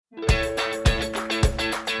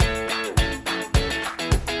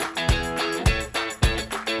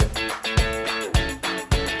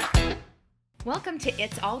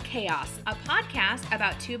It's All Chaos, a podcast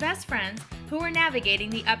about two best friends who are navigating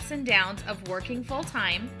the ups and downs of working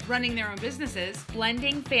full-time, running their own businesses,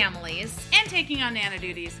 blending families, and taking on Nana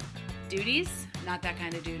duties. Duties? Not that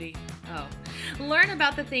kind of duty. Oh. Learn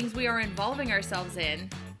about the things we are involving ourselves in,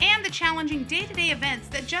 and the challenging day-to-day events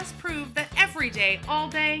that just prove that every day, all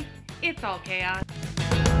day, it's all chaos.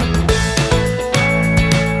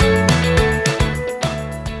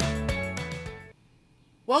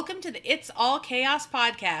 Welcome to the It's All Chaos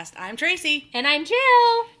podcast. I'm Tracy. And I'm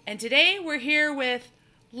Jill. And today we're here with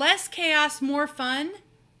Less Chaos, More Fun.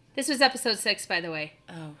 This was episode 6, by the way.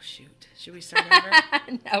 Oh, shoot. Should we start over?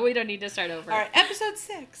 No, we don't need to start over. All right, episode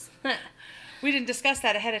 6. We didn't discuss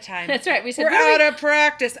that ahead of time. That's right. We said we're out of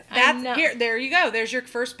practice. That's here. There you go. There's your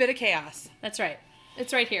first bit of chaos. That's right.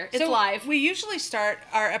 It's right here. It's so live. We usually start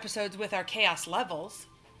our episodes with our chaos levels.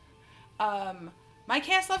 My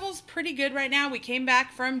chaos level's pretty good right now. We came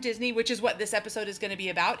back from Disney, which is what this episode is going to be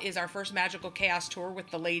about, is our first magical chaos tour with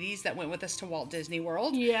the ladies that went with us to Walt Disney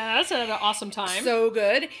World. Yes, had an awesome time. So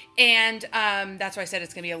good. And that's why I said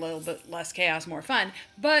it's going to be a little bit less chaos, more fun.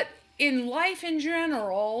 But in life in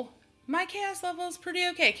general, my chaos level is pretty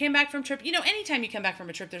okay. Came back from trip. You know, anytime you come back from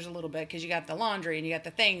a trip, there's a little bit because you got the laundry and you got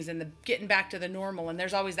the things and the getting back to the normal. And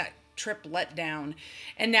there's always that trip let down.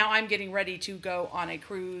 And now I'm getting ready to go on a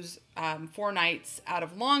cruise 4 nights out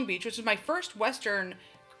of Long Beach, which is my first Western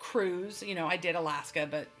cruise. You know, I did Alaska,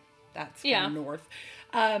 but that's kind of north.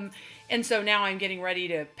 And so now I'm getting ready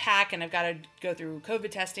to pack, and I've got to go through COVID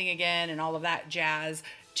testing again and all of that jazz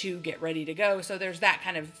to get ready to go. So there's that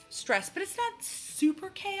kind of stress, but it's not super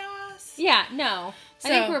chaos. Yeah, no. I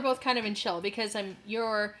think we're both kind of in chill because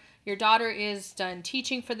your daughter is done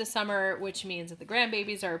teaching for the summer, which means that the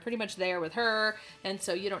grandbabies are pretty much there with her, and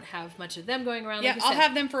so you don't have much of them going around. Yeah, I'll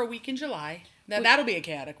have them for a week in July. That'll be a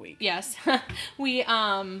chaotic week. Yes. We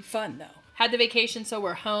fun though. Had the vacation, so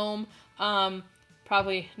we're home.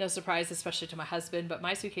 Probably no surprise, especially to my husband, but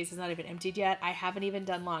my suitcase is not even emptied yet. I haven't even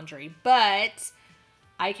done laundry, but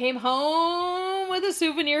I came home with a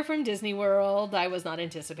souvenir from Disney World I was not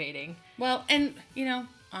anticipating. Well, and, you know,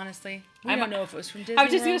 honestly, I don't know if it was from Disney World. I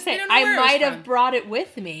was just going to say, I might have brought it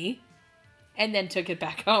with me and then took it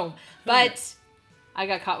back home. But I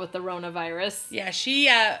got caught with the coronavirus. Yeah, she,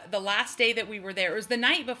 the last day that we were there, it was the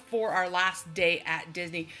night before our last day at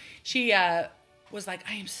Disney. She was like,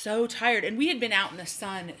 I am so tired. And we had been out in the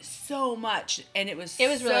sun so much, and it was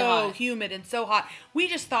really hot. humid and so hot. We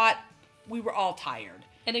just thought we were all tired.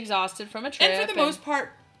 And exhausted from a trip. And for the most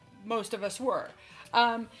part, most of us were.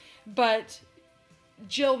 But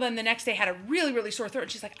Jill then the next day had a really, really sore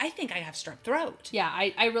throat. She's like, I think I have strep throat. Yeah,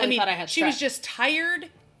 I really thought I had strep. She was just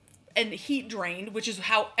tired and heat drained, which is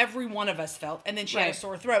how every one of us felt. And then she had a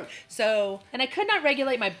sore throat. And I could not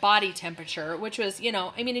regulate my body temperature, which was,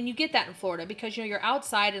 and you get that in Florida because, you're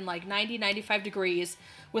outside in like 90, 95 degrees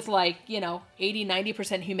with like, 80,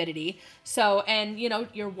 90% humidity. So, and,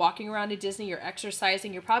 you're walking around at Disney, you're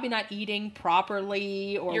exercising, you're probably not eating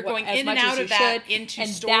properly or you're going as in much and out as you of that should. into and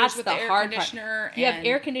stores that's with the the air hard conditioner. Part. You have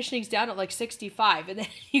air conditioning's down at like 65 and then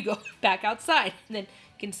you go back outside and then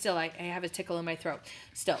can still, I have a tickle in my throat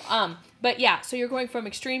still. But yeah, so you're going from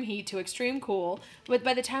extreme heat to extreme cool. But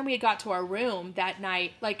by the time we had got to our room that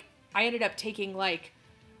night, like I ended up taking like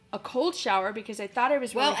a cold shower because I thought I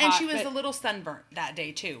was really hot. Well, and she was a little sunburnt that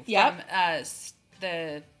day too. Yep. From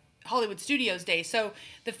the Hollywood Studios day. So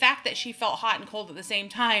the fact that she felt hot and cold at the same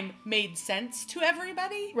time made sense to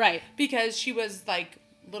everybody. Right. Because she was like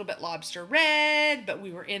a little bit lobster red, but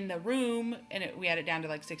we were in the room and we had it down to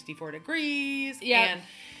like 64 degrees. Yeah.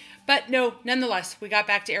 But no, nonetheless, we got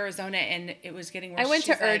back to Arizona and it was getting worse. I went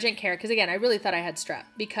to urgent care because again, I really thought I had strep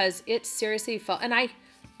because it seriously felt, and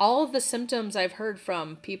all of the symptoms I've heard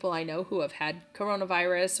from people I know who have had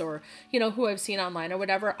coronavirus or, who I've seen online or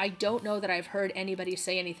whatever, I don't know that I've heard anybody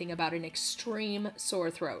say anything about an extreme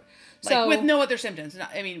sore throat. Like with no other symptoms.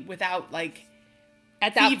 Without like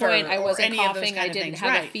at that point, I wasn't any coughing. I didn't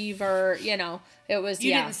have a fever. It was,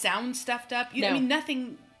 You didn't sound stuffed up.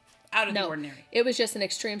 Nothing out of the ordinary. It was just an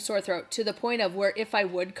extreme sore throat to the point of where if I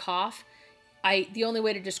would cough, the only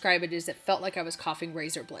way to describe it is it felt like I was coughing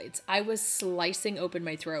razor blades. I was slicing open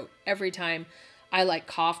my throat every time I like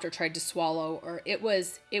coughed or tried to swallow, or it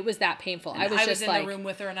was that painful. And I was in the room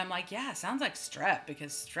with her and I'm like, yeah, sounds like strep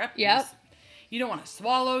because strep is, you don't want to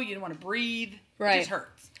swallow, you don't want to breathe. Right. It just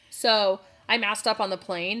hurts. So I masked up on the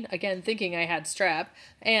plane, again, thinking I had strep,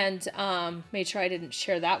 and made sure I didn't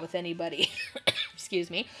share that with anybody. Excuse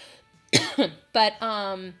me. But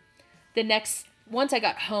once I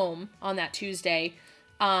got home on that Tuesday,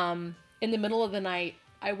 in the middle of the night,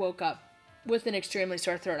 I woke up with an extremely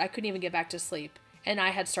sore throat. I couldn't even get back to sleep. And I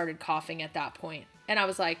had started coughing at that point. And I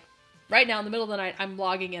was like, right now in the middle of the night, I'm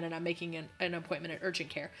logging in and I'm making an appointment at urgent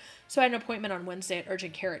care. So I had an appointment on Wednesday at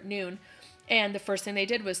urgent care at noon. And the first thing they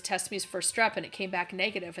did was test me for strep, and it came back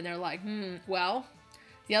negative. And they're like, well,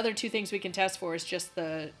 the other 2 things we can test for is just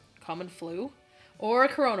the common flu or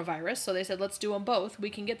coronavirus. So they said, let's do them both. We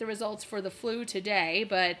can get the results for the flu today,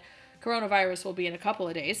 but coronavirus will be in a couple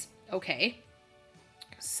of days. Okay.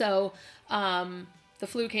 So the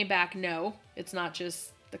flu came back, no, it's not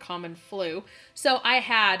just the common flu. So I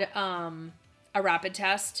had a rapid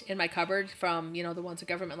test in my cupboard from, the ones the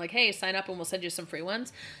government, like, hey, sign up and we'll send you some free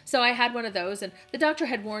ones. So I had one of those, and the doctor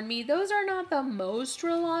had warned me, those are not the most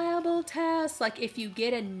reliable tests. Like, if you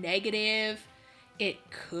get a negative, it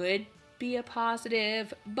could be a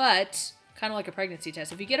positive, but kind of like a pregnancy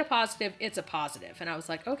test. If you get a positive, it's a positive. And I was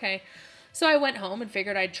like, okay. So I went home and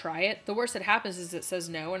figured I'd try it. The worst that happens is it says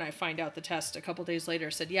no, and I find out the test a couple days later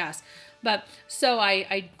said yes. But so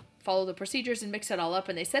I follow the procedures and mix it all up,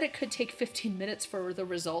 and they said it could take 15 minutes for the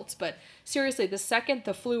results. But seriously, the second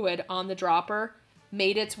the fluid on the dropper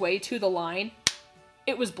made its way to the line,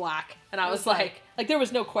 it was black. And I was like there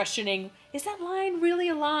was no questioning, is that line really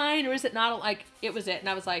a line or is it not? Like, it was it. And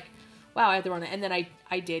I was like, wow, I had the Rona. And then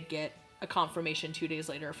I did get a confirmation 2 days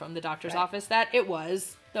later from the doctor's office that it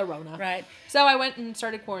was the Rona. Right. So I went and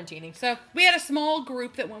started quarantining. So we had a small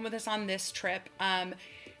group that went with us on this trip.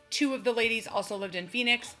 2 of the ladies also lived in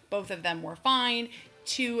Phoenix. Both of them were fine.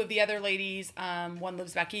 2 of the other ladies, one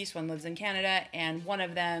lives back east, one lives in Canada, and one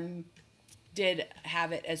of them did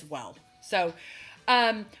have it as well. So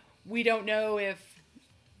we don't know if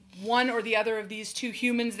one or the other of these 2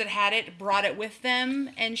 humans that had it brought it with them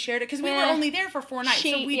and shared it, because we were only there for 4 nights,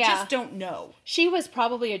 so we just don't know. She was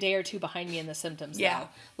probably a day or 2 behind me in the symptoms, though. Yeah.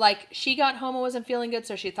 Like, she got home and wasn't feeling good,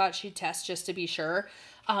 so she thought she'd test just to be sure.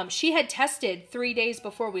 She had tested 3 days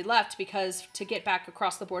before we left, because to get back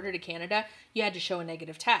across the border to Canada, you had to show a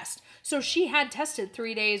negative test. So she had tested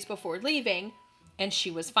 3 days before leaving, and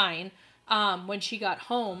she was fine. When she got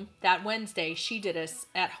home that Wednesday, she did a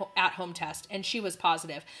at-home test, and she was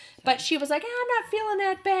positive. But she was like, I'm not feeling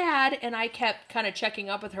that bad. And I kept kind of checking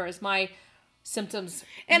up with her as my symptoms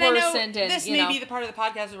worsened. I know this may be the part of the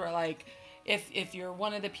podcast where, like, if you're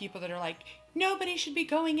one of the people that are like, nobody should be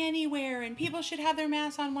going anywhere, and people should have their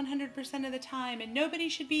masks on 100% of the time, and nobody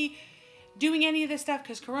should be doing any of this stuff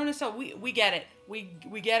because Corona. So we get it. We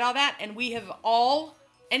get all that, and we have all...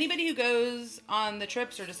 Anybody who goes on the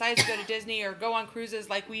trips or decides to go to Disney or go on cruises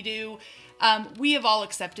like we do, we have all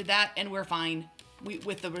accepted that, and we're fine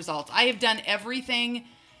with the results. I have done everything.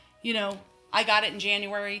 I got it in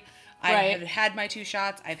January. I have had my 2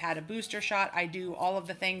 shots. I've had a booster shot. I do all of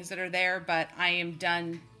the things that are there, but I am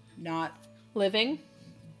done not living,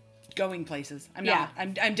 going places. I'm not.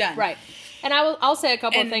 I'm done. Right. And I'll say a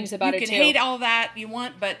couple of things about it too. You can hate all that you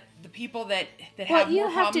want, but the people that have more problems, you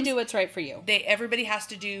have to do what's right for you. Everybody has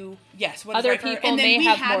to do what other is right people may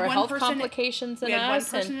have more health complications than us. We had one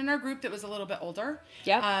person in our group that was a little bit older.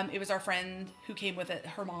 Yeah. It was our friend who came with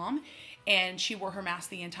her mom, and she wore her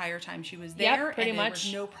mask the entire time she was there. Yep, pretty and much.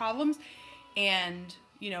 There was no problems, and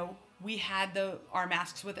we had our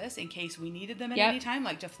masks with us in case we needed them at any time,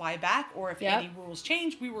 like to fly back, or if any rules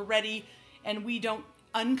changed, we were ready, and we don't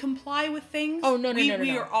uncomply with things. Oh, no.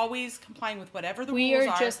 We are always complying with whatever the rules are. We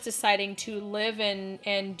are just deciding to live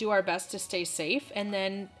and do our best to stay safe. And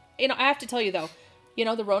then, I have to tell you though,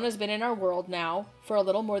 the Rona's been in our world now for a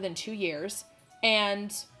little more than 2 years.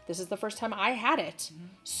 And this is the first time I had it. Mm-hmm.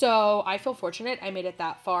 So I feel fortunate I made it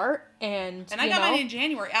that far. And I got mine in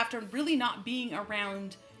January after really not being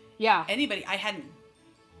around anybody. I hadn't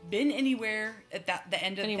been anywhere at the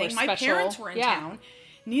end of the thing. My parents were in town.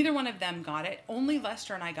 Neither one of them got it. Only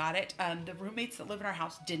Lester and I got it. The roommates that live in our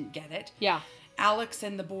house didn't get it. Yeah. Alex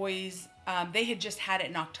and the boys, they had just had it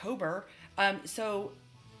in October. So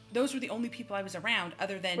those were the only people I was around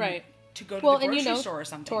other than to go to the grocery store or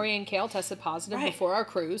something. Tori and Kale tested positive before our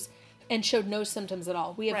cruise and showed no symptoms at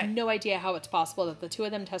all. We have no idea how it's possible that the 2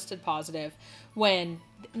 of them tested positive when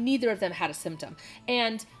neither of them had a symptom.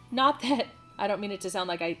 And not that, I don't mean it to sound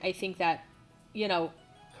like I think that,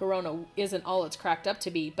 Corona isn't all it's cracked up to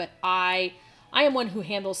be, but I am one who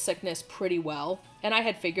handles sickness pretty well, and I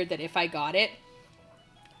had figured that if I got it,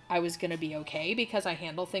 I was going to be okay because I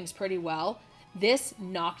handle things pretty well. This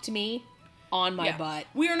knocked me on my butt.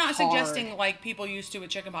 We are not suggesting like people used to with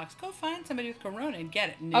chickenpox, go find somebody with Corona and get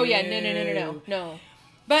it. No. Oh yeah, no.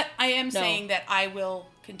 But I am saying that I will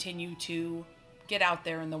continue to get out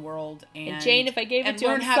there in the world and Jane, if I gave it to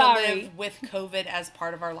you, learn how to live with COVID as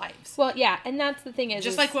part of our lives. Well, yeah, and that's the thing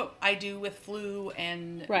is like what I do with flu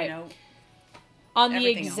and on the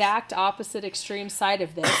exact opposite extreme side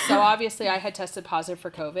of this. So obviously I had tested positive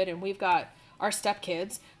for COVID, and we've got our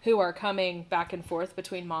stepkids who are coming back and forth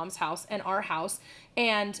between mom's house and our house.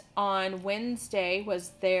 And on Wednesday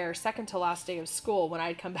was their second to last day of school when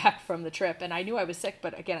I'd come back from the trip. And I knew I was sick,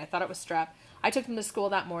 but again, I thought it was strep. I took them to school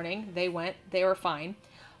that morning. They went. They were fine.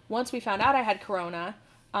 Once we found out I had corona,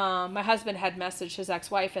 my husband had messaged his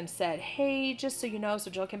ex-wife and said, hey, just so you know,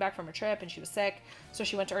 so Jill came back from her trip and she was sick. So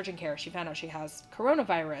she went to urgent care. She found out she has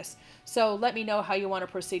coronavirus. So let me know how you want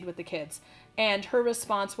to proceed with the kids. And her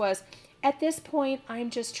response was, at this point, I'm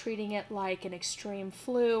just treating it like an extreme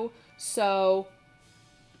flu. So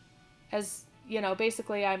as you know,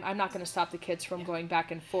 basically, I'm not going to stop the kids from going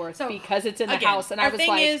back and forth because it's in the house. And I was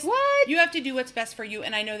like, what? You have to do what's best for you.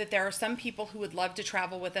 And I know that there are some people who would love to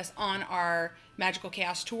travel with us on our Magical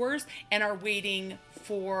Chaos tours and are waiting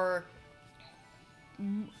for,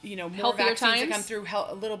 more Healthier vaccines times? to come through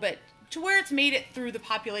a little bit to where it's made it through the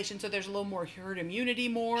population. So there's a little more herd immunity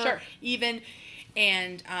even.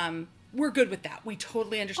 And, we're good with that. We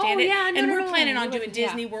totally understand it. Yeah, and we're planning on doing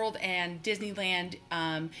Disney World and Disneyland,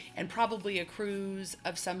 and probably a cruise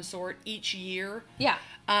of some sort each year. Yeah.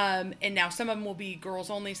 And now some of them will be girls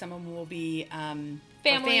only. Some of them will be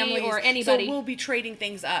family or anybody. So we'll be trading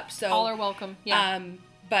things up. So all are welcome. Yeah.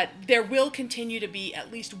 But there will continue to be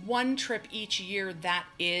at least one trip each year that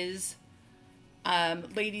is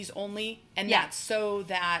ladies only, and that's so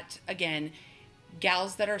that again,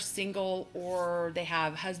 gals that are single or they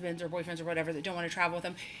have husbands or boyfriends or whatever that don't want to travel with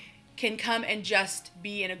them can come and just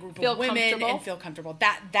be in a group of women and feel comfortable.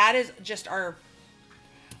 That is just our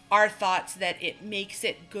thoughts, that it makes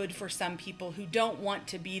it good for some people who don't want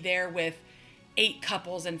to be there with 8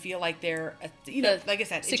 couples and feel like they're, like I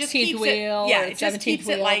said, it just keeps wheel, it just keeps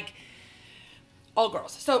it like all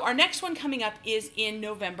girls. So our next one coming up is in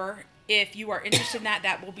November. If you are interested in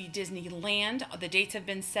that will be Disneyland. The dates have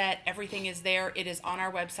been set. Everything is there. It is on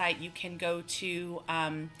our website. You can go to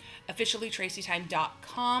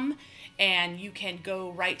officiallytracytime.com and you can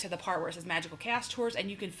go right to the part where it says Magical Chaos Tours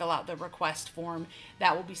and you can fill out the request form.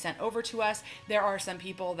 That will be sent over to us. There are some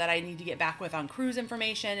people that I need to get back with on cruise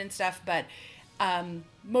information and stuff, but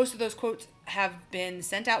most of those quotes have been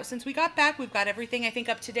sent out since we got back. We've got everything, I think,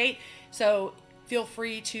 up to date. So feel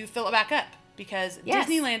free to fill it back up, because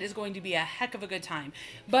Disneyland is going to be a heck of a good time.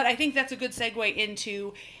 But I think that's a good segue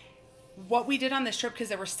into what we did on this trip, because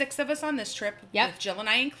there were 6 of us on this trip, with Jill and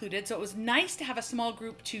I included. So it was nice to have a small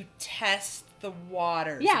group to test the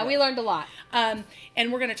waters. Yeah, we learned a lot. And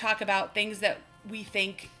we're going to talk about things that we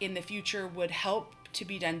think in the future would help to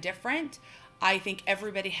be done different. I think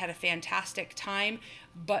everybody had a fantastic time,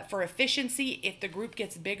 but for efficiency, if the group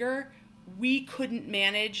gets bigger, we couldn't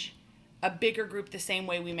manage a bigger group the same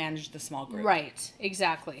way we managed the small group. Right,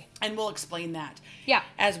 exactly. And we'll explain that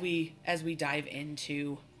as we dive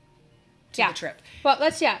into the trip. Well,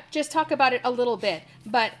 let's just talk about it a little bit.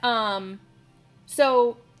 But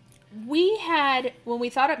so we had, when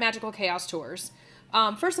we thought of Magical Chaos Tours,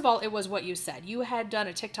 first of all, it was what you said. You had done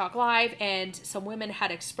a TikTok live and some women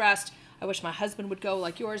had expressed, I wish my husband would go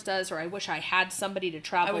like yours does, or I wish I had somebody to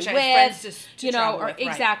travel with. I wish I had friends to travel with.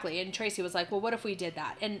 Exactly. And Tracy was like, well, what if we did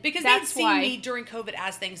that? And because they'd seen me during COVID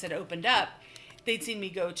as things had opened up. They'd seen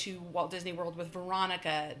me go to Walt Disney World with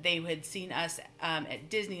Veronica. They had seen us at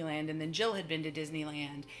Disneyland, and then Jill had been to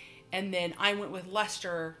Disneyland. And then I went with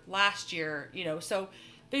Lester last year, so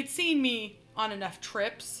they'd seen me on enough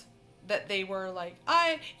trips that they were like,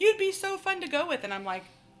 you'd be so fun to go with. And I'm like,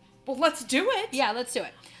 well, let's do it. Yeah, let's do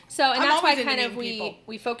it. So, and that's why kind of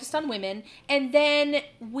we focused on women. And then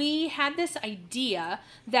we had this idea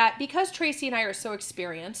that because Tracy and I are so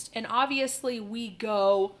experienced, and obviously we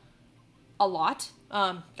go a lot,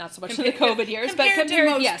 not so much in the COVID years, but compared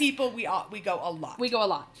to most people, we go a lot. We go a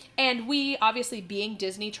lot. And we, obviously being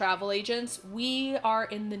Disney travel agents, we are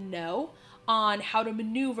in the know on how to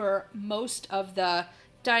maneuver most of the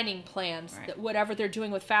dining plans, whatever they're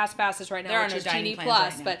doing with Fast Passes right now, which is Genie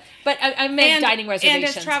Plus, right, but I meant dining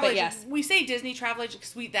reservations. And as travel agents, we say Disney travel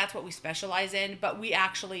agents because that's what we specialize in, but we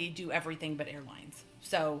actually do everything but airlines.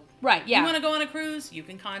 So you want to go on a cruise, you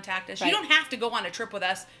can contact us. You don't have to go on a trip with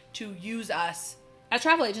us to use us as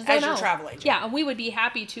travel agents. As your travel agent. Yeah, and we would be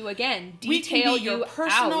happy to again detail your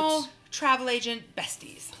personal travel agent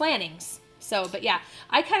besties plannings. So, but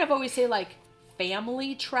I kind of always say like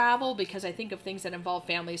family travel, because I think of things that involve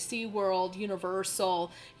families. SeaWorld,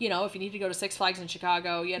 Universal, if you need to go to Six Flags in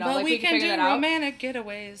Chicago, but we can do romantic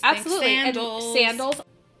getaways. Absolutely. Sandals. And sandals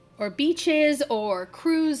or beaches or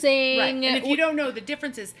cruising. Right. And if you don't know, the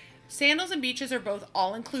difference is sandals and beaches are both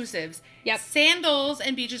all-inclusives. Yep. Sandals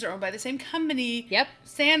and beaches are owned by the same company. Yep.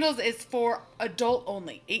 Sandals is for adult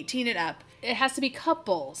only, 18 and up. It has to be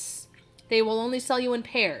couples. They will only sell you in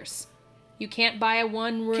pairs. You can't buy a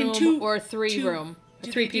one room or three room.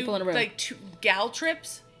 Three people in a room. Like two gal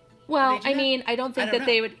trips? Well, do that? I don't think I don't that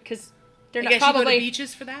they know. would, because they're I not guess probably. you go to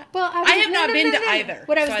beaches for that? Well, I have not been to either.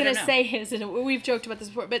 What I was so going don't to know. say is, and we've joked about this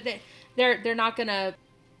before, but they're not going to.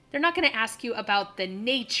 They're not going to ask you about the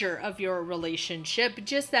nature of your relationship,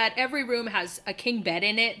 just that every room has a king bed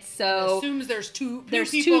in it. So assumes there's two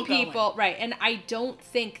people, going. right? And I don't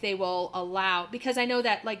think they will allow, because I know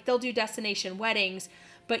that like they'll do destination weddings,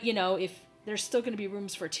 but if there's still going to be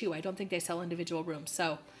rooms for two, I don't think they sell individual rooms.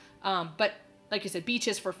 So, but like you said,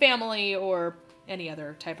 beaches for family or any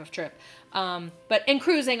other type of trip. But in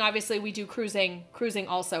cruising, obviously we do cruising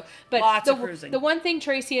also. But Lots of cruising. The one thing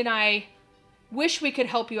Tracy and I wish we could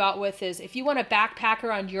help you out with is if you want a backpacker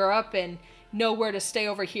on Europe and know where to stay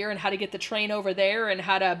over here and how to get the train over there and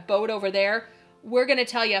how to boat over there, we're going to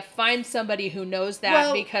tell you, find somebody who knows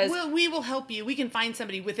that, because we will help you. We can find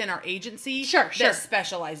somebody within our agency Sure. that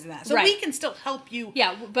specializes in that. So Right. we can still help you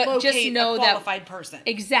but locate just know a qualified person.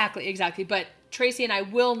 Exactly. But Tracy and I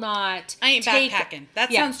will not I ain't backpacking.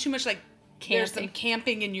 That sounds too much like there's Camping. some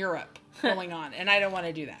camping in Europe going on, and I don't want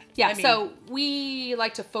to do that. Yeah, so we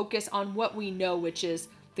like to focus on what we know, which is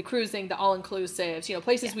the cruising, the all-inclusives,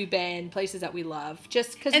 places we've been, places that we love,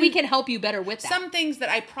 just because we can help you better with that. Some things that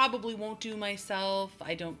I probably won't do myself,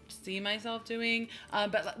 I don't see myself doing,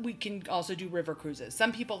 but we can also do river cruises.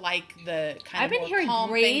 Some people like the kind I've been more hearing calm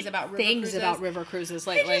great things about river cruises.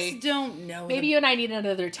 lately. I just don't know. Maybe you and I need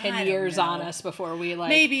another 10 I years don't on know. us before we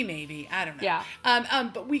Maybe. I don't know. Yeah.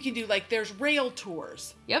 But we can do there's rail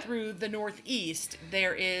tours Yep. through the Northeast.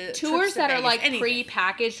 There is tours trips to that are Vegas, like anything.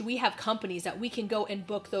 pre-packaged. We have companies that we can go and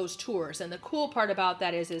book those tours. And the cool part about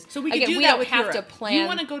that is So we can again, do we that don't with have Europe. to plan. You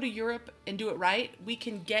want to go to Europe and do it right? We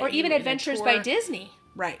can get or you even in a Adventures tour. by Disney.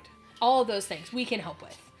 Right. All of those things we can help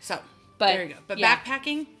with. So But, there you go. But yeah.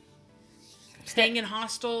 backpacking, staying in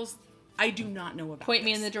hostels, I do not know about. Point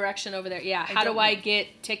me in the direction over there. Yeah. How do I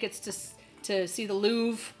get tickets to see the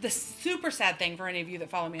Louvre? The super sad thing for any of you that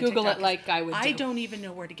follow me on Google TikTok it like I would I do. don't even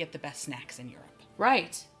know where to get the best snacks in Europe.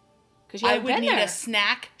 Right. Because you I haven't would been need there. a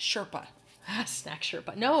snack Sherpa. Snack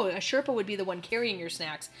Sherpa. No, a Sherpa would be the one carrying your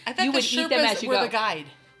snacks. I thought you the would eat them Sherpas as you were go. the guide.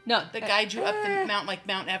 No, That guide you up the mount like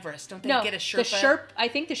Mount Everest. Don't they no, get a Sherpa? the Sherpa. I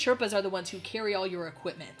think the Sherpas are the ones who carry all your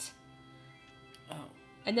equipment, Oh.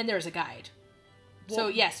 and then there's a guide. So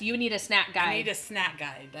Well, yes, you need a snack guide. I need a snack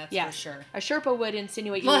guide, that's Yes. for sure. A Sherpa would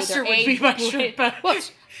insinuate you Lester either would be my Sherpa. Well,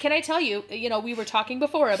 can I tell you? We were talking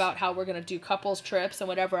before about how we're going to do couples trips and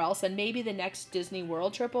whatever else, and maybe the next Disney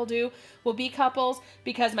World trip we'll do will be couples,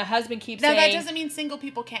 because my husband keeps Now, saying that doesn't mean single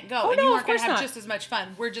people can't go. Oh, and no, you of aren't going course to have not. just as much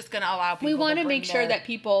fun. We're just going to allow people we want to bring make sure their that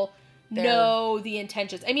people know the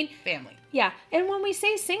intentions. I mean, family. yeah, and when we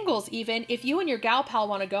say singles, even if you and your gal pal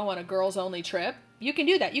want to go on a girls only trip, you can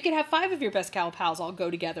do that. You can have 5 of your best gal pals all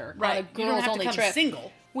go together on a You don't girls have only to come trip.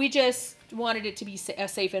 single. We just wanted it to be a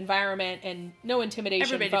safe environment and no intimidation.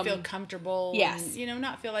 Everybody from, to feel comfortable. Yes. And,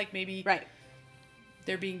 not feel like maybe right.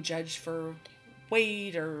 they're being judged for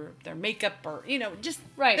weight or their makeup or, just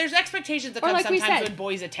Right. There's expectations that Or come like we sometimes said, when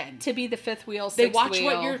boys attend. To be the fifth wheel, They sixth watch wheel.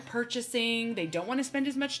 what you're purchasing. They don't want to spend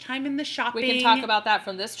as much time in the shopping. We can talk about that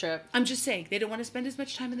from this trip. I'm just saying, they don't want to spend as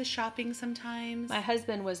much time in the shopping sometimes. My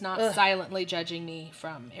husband was not silently judging me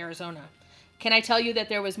from Arizona. Can I tell you that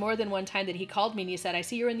there was more than one time that he called me and he said, I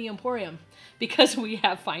see you're in the Emporium, because we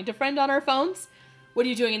have Find a Friend on our phones. What are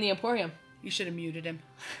you doing in the Emporium? You should have muted him.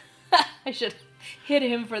 I should hit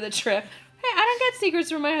him for the trip. Hey, I don't get secrets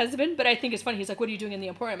from my husband, but I think it's funny. He's like, what are you doing in the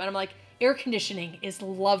Emporium? And I'm like, air conditioning is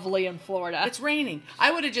lovely in Florida. It's raining. I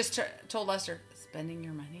would have just told Lester, spending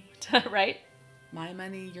your money. Right? My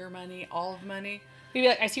money, your money, all of money. He'd be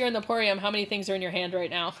like, I see you're in the Emporium. How many things are in your hand right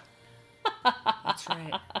now? That's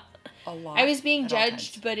right. A lot. I was being at all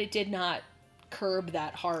judged, times. but it did not curb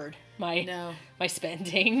that hard. No. My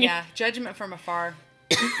spending. Yeah, judgment from afar.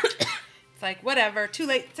 It's like, whatever, too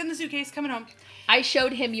late. It's in the suitcase, coming home. I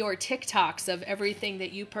showed him your TikToks of everything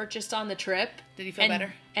that you purchased on the trip. Did he feel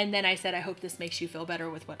better? And then I said, I hope this makes you feel better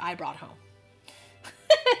with what I brought home.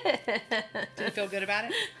 Did he feel good about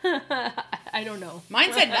it? I don't know.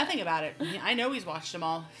 Mine said nothing about it. I know he's watched them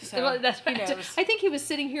all. So Well, that's he right. knows. I think he was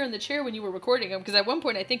sitting here in the chair when you were recording him, because at one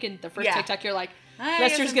point, I think in the first Yeah. TikTok, you're like, I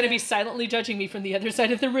guess Lester's I'm going to gonna- be silently judging me from the other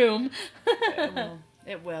side of the room.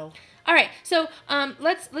 It will. All right, so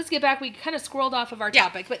let's get back. We kind of squirreled off of our Yeah.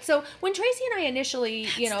 topic, but so when Tracy and I initially,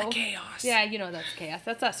 the chaos. Yeah, that's chaos.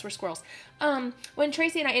 That's us. We're squirrels. When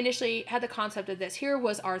Tracy and I initially had the concept of this, here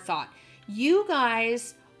was our thought. You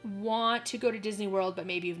guys want to go to Disney World, but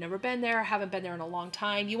maybe you've never been there, haven't been there in a long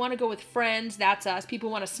time. You want to go with friends, that's us. People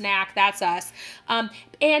want to snack, that's us.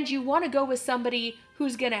 And you want to go with somebody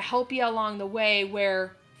who's going to help you along the way,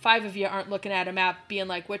 where 5 of you aren't looking at a map being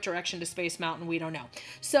like, what direction to Space Mountain? We don't know.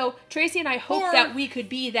 So Tracy and I hope Or- that we could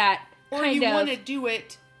be that Or kind you of... want to do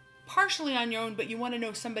it partially on your own, but you want to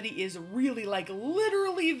know somebody is really, like,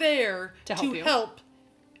 literally there To help you.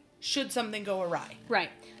 should something go awry. Right.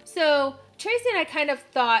 So Tracy and I kind of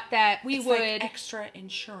thought that we It's would... like extra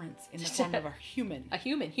insurance in the form of a human.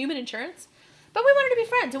 human insurance. But we wanted to be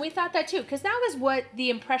friends, and we thought that too, because that was what the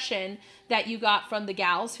impression that you got from the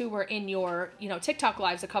gals who were in your, TikTok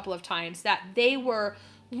lives a couple of times, that they were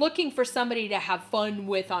looking for somebody to have fun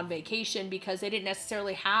with on vacation because they didn't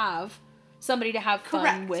necessarily have somebody to have fun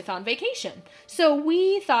Correct. with on vacation. So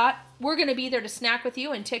we thought we're going to be there to snack with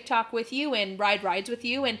you and TikTok with you and ride rides with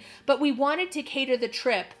you, but we wanted to cater the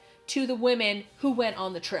trip to the women who went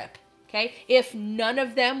on the trip. Okay, if none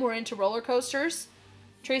of them were into roller coasters,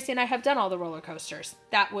 Tracy and I have done all the roller coasters.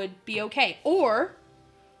 That would be okay. Or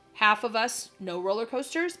half of us no roller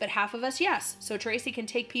coasters, but half of us yes. So Tracy can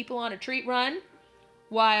take people on a treat run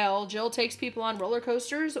while Jill takes people on roller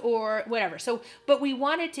coasters or whatever. So, but we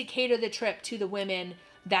wanted to cater the trip to the women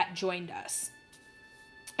that joined us.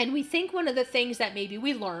 And we think one of the things that maybe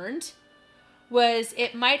we learned was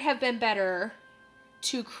it might have been better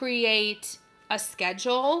to create a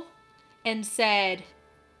schedule and said...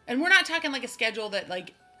 And we're not talking like a schedule that,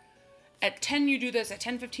 like, at 10 you do this, at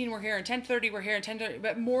 10:15 we're here, and 10:30 we're here, and 10:30,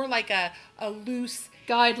 but more like a loose...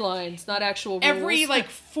 guidelines, not actual rules. Every, like,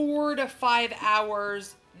 4 to 5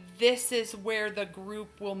 hours, this is where the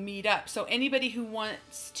group will meet up. So anybody who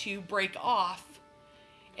wants to break off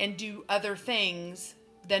and do other things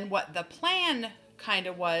than what the plan kind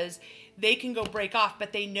of was, they can go break off,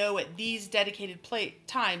 but they know at these dedicated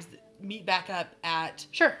times, meet back up at...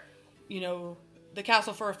 Sure. The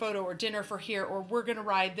castle for a photo or dinner for here, or we're going to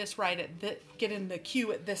ride this ride get in the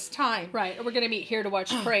queue at this time. Right. Or we're going to meet here to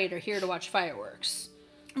watch parade or here to watch fireworks.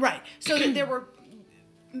 Right. So there were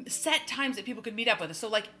set times that people could meet up with us. So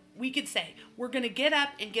like we could say, we're going to get up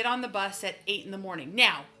and get on the bus at 8 a.m.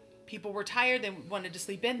 Now, people were tired. They wanted to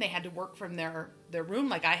sleep in. They had to work from their room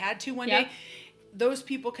like I had to one day. Those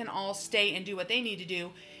people can all stay and do what they need to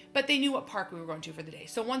do, but they knew what park we were going to for the day.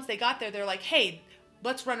 So once they got there, they're like, hey,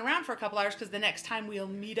 let's run around for a couple hours because the next time we'll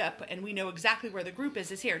meet up and we know exactly where the group is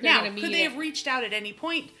here. Now, could they have reached out at any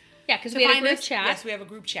point? Yeah, because we had a group chat. Yes, we have a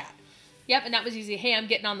group chat. Yep, and that was easy. Hey, I'm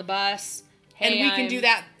getting on the bus. Hey, and we can do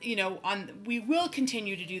that, we will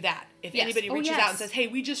continue to do that. If anybody reaches out and says, hey,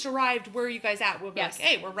 we just arrived, where are you guys at? We'll be like,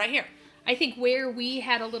 hey, we're right here. I think where we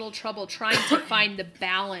had a little trouble trying to find the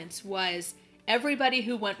balance was everybody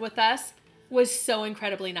who went with us was so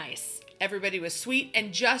incredibly nice. Everybody was sweet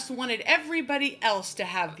and just wanted everybody else to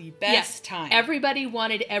have the best time. Everybody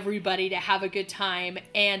wanted everybody to have a good time,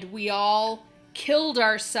 and we all killed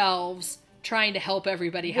ourselves trying to help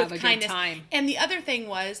everybody have a good time. And the other thing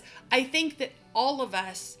was, I think that all of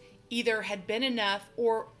us either had been enough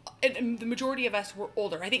or the majority of us were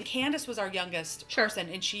older. I think Candace was our youngest person,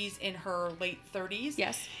 and she's in her late 30s.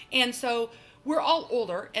 Yes. And so we're all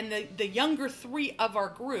older, and the younger 3 of our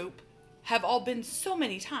group have all been so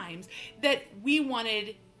many times that we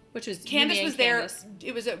wanted... Which was Candace was there. Candace.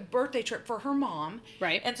 It was a birthday trip for her mom.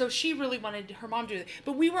 Right. And so she really wanted her mom to do it.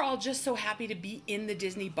 But we were all just so happy to be in the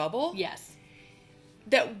Disney bubble. Yes.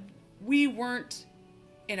 That we weren't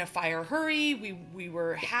in a fire hurry. We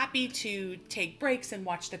were happy to take breaks and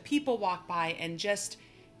watch the people walk by and just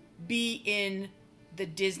be in the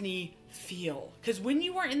Disney feel. Because when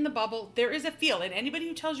you are in the bubble, there is a feel. And anybody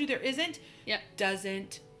who tells you there isn't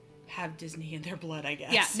doesn't have Disney in their blood, I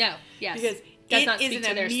guess. Yeah, no, yes. Because it is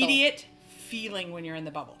an immediate feeling when you're in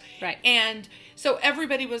the bubble. Right. And so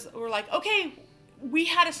everybody were like, okay, we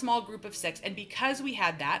had a small group of 6. And because we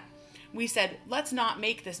had that, we said, let's not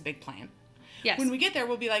make this big plan. Yes. When we get there,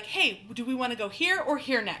 we'll be like, hey, do we want to go here or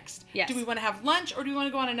here next? Yes. Do we want to have lunch or do we want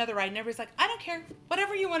to go on another ride? And everybody's like, I don't care.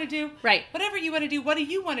 Whatever you want to do. Right. Whatever you want to do. What do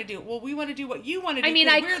you want to do? Well, we want to do what you want to do. I mean,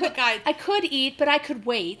 I could eat, but I could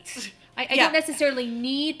wait. I don't necessarily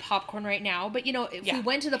need popcorn right now, but if we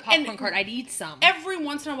went to the popcorn cart, I'd eat some. Every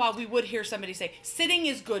once in a while, we would hear somebody say, sitting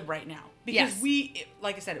is good right now. Because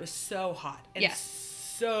like I said, it was so hot and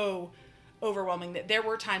so overwhelming that there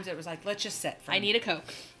were times that it was like, let's just sit. I need a Coke.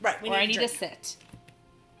 Right. I need to sit.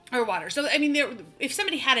 Or water. So, I mean, if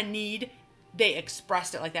somebody had a need, they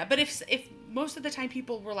expressed it like that. But if most of the time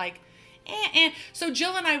people were like, So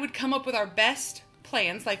Jill and I would come up with our best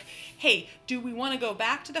plans, like, hey, do we want to go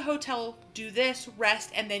back to the hotel, do this, rest,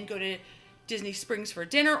 and then go to Disney Springs for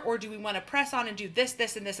dinner, or do we want to press on and do this,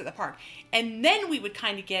 this, and this at the park? And then we would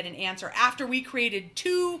kind of get an answer after we created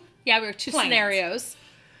 2 we were 2 scenarios.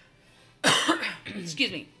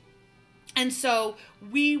 Excuse me. And so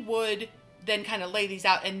we would then kind of lay these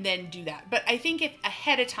out and then do that. But I think if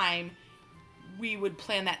ahead of time we would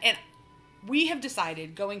plan that, and we have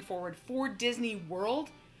decided going forward for Disney World,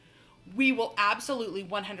 we will absolutely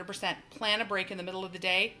 100% plan a break in the middle of the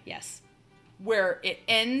day. Yes. Where it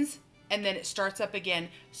ends and then it starts up again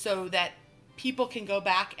so that people can go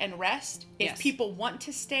back and rest. Yes. If people want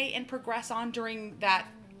to stay and progress on during that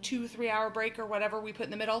 2-3 hour break or whatever we put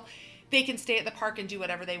in the middle, they can stay at the park and do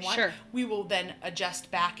whatever they want. Sure. We will then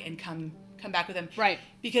adjust back and come back with them. Right.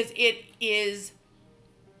 Because it is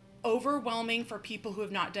overwhelming for people who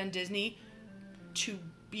have not done Disney to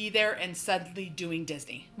be there and suddenly doing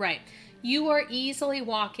Disney. Right. You are easily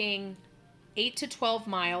walking 8 to 12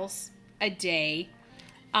 miles a day.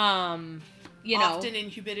 Often in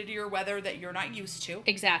humidity or weather that you're not used to.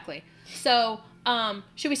 Exactly. So,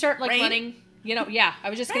 should we start Rain? running? Yeah, I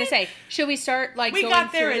was just going to say, should we start we going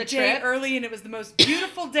got there through a the day trip? early and it was the most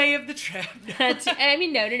beautiful day of the trip.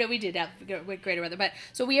 No, we did have greater weather. But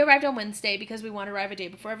so we arrived on Wednesday because we want to arrive a day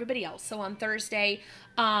before everybody else. So on Thursday,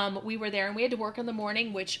 we were there and we had to work in the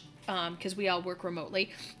morning, which, because we all work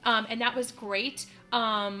remotely. And that was great.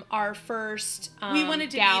 Our first, we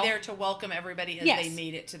wanted to gal, be there to welcome everybody as Yes. they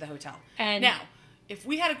made it to the hotel. And now, if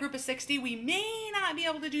we had a group of 60, we may not be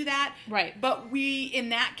able to do that. Right. But we, in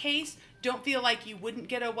that case, don't feel like you wouldn't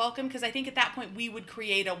get a welcome, because I think at that point we would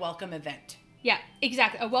create a welcome event. Yeah,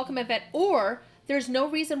 exactly. A welcome event. Or there's no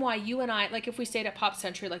reason why you and I, like if we stayed at Pop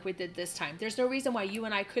Century like we did this time, there's no reason why you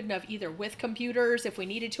and I couldn't have either with computers, if we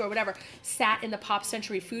needed to or whatever, sat in the Pop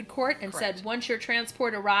Century food court and Correct. said, once your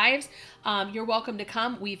transport arrives, you're welcome to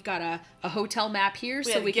come. We've got a hotel map here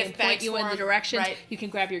so had we can gift point bags you in for the 'em. directions. Right. You can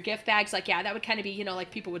grab your gift bags. Like, yeah, that would kind of be,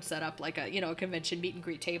 like people would set up like a convention meet and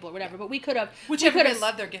greet table or whatever. But we could have. Which we everybody could've-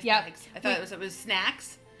 loved their gift Yep. bags. I thought it was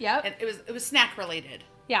snacks. Yep. And it was snack related.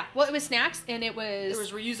 Yeah. Well, it was snacks and it There was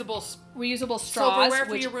was reusable reusable straws, silverware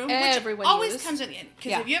for which your room, everyone which always used. comes in.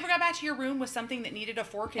 Because Yeah. if you ever got back to your room with something that needed a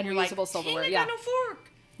fork and And you're like, reusable silverware, "Hey, I yeah. got no fork."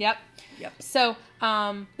 Yep. Yep. So,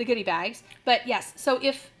 the goodie bags. But yes, so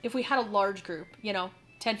if we had a large group,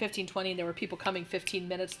 10, 15, 20, and there were people coming 15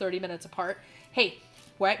 minutes, 30 minutes apart, hey,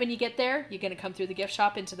 right when you get there, you're going to come through the gift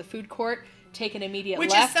shop into the food court, take an immediate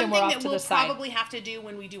Which left, is and we're something off that to we'll the side. probably have to do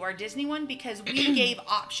when we do our Disney one, because we gave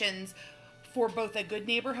options for both a Good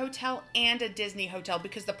Neighbor hotel and a Disney hotel,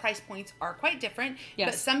 because the price points are quite different. Yes.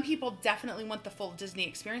 But some people definitely want the full Disney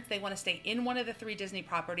experience. They want to stay in one of the 3 Disney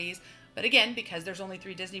properties. But again, because there's only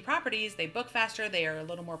 3 Disney properties, they book faster, they are a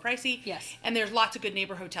little more pricey. Yes. And there's lots of Good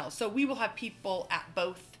Neighbor hotels. So we will have people at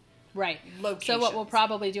both. Right. Locations. So what we'll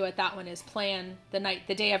probably do at that one is plan the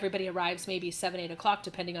day everybody arrives, maybe 7, 8 o'clock,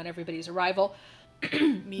 depending on everybody's arrival.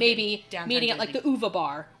 Maybe downtown meeting at like the Uva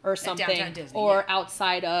Bar or something, downtown Disney, or yeah.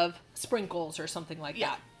 outside of Sprinkles or something like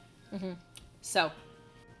Yeah. that. So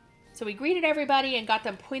we greeted everybody and got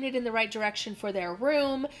them pointed in the right direction for their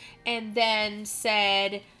room, and then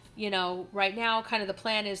said, right now kind of the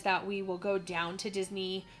plan is that we will go down to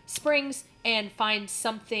Disney Springs and find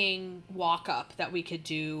something walk up that we could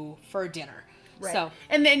do for dinner. Right. So,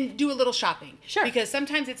 and then do a little shopping. Sure. Because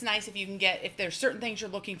sometimes it's nice if you can if there's certain things you're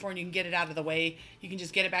looking for and you can get it out of the way, you can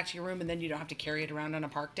just get it back to your room and then you don't have to carry it around on a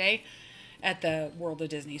park day at the World of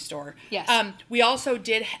Disney store. Yes. We also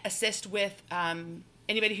did assist with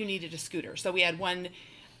anybody who needed a scooter. So we had one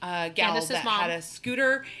gal Candace's that mom. had a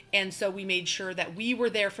scooter, and so we made sure that we were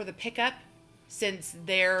there for the pickup since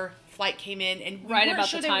their flight came in, and we Right weren't about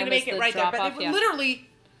sure the they were time going to as make it the right there, but drop-off, it yeah. literally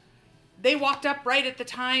they walked up right at the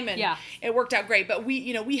time, and Yeah. it worked out great. But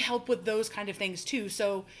we help with those kind of things too,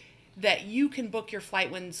 so that you can book your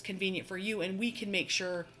flight when it's convenient for you, and we can make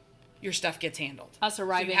sure your stuff gets handled. Us So you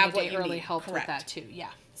arriving have a what day you early need. helped Correct. with that too. Yeah.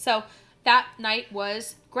 So that night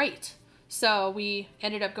was great. So we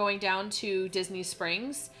ended up going down to Disney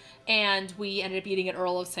Springs, and we ended up eating an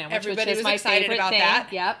Earl of Sandwich, Everybody which is was my excited favorite about thing. that.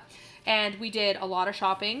 Yep. And we did a lot of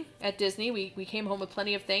shopping at Disney. We came home with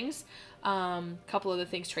plenty of things. A couple of the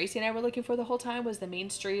things Tracy and I were looking for the whole time was the Main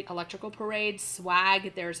Street Electrical Parade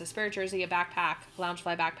swag. There's a Spirit jersey, a backpack,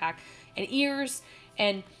 Loungefly backpack, and ears.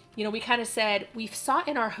 And, we kind of said, we saw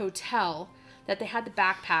in our hotel that they had the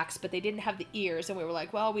backpacks, but they didn't have the ears. And we were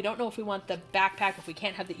like, well, we don't know if we want the backpack, if we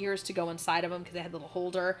can't have the ears to go inside of them because they had a little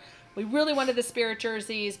holder. We really wanted the Spirit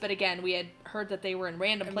jerseys, but again, we had heard that they were in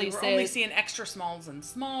random And places. we were only seeing extra smalls and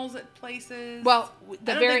smalls at places. Well, I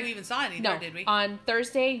don't think we even saw any there, did we? On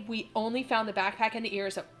Thursday, we only found the backpack and the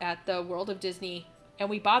ears at the World of Disney, and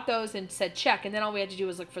we bought those and said check, and then all we had to do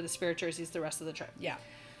was look for the Spirit jerseys the rest of the trip. Yeah.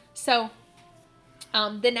 So,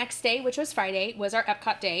 the next day, which was Friday, was our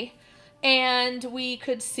Epcot day, and we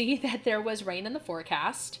could see that there was rain in the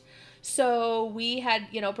forecast. So we had,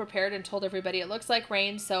 prepared and told everybody it looks like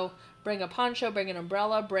rain. So bring a poncho, bring an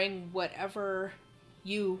umbrella, bring whatever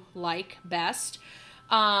you like best.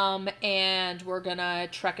 And we're gonna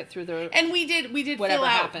trek it through the. And we did whatever fill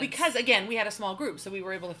out happens. because again we had a small group, so we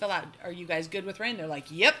were able to fill out. Are you guys good with rain? They're like,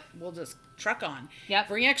 yep. We'll just truck on. Yep.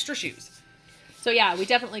 Bring extra shoes. So yeah, we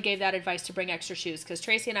definitely gave that advice to bring extra shoes because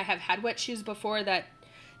Tracy and I have had wet shoes before that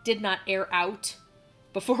did not air out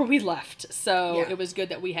before we left. So Yeah. it was good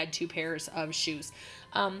that we had 2 pairs of shoes.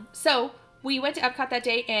 So we went to Epcot that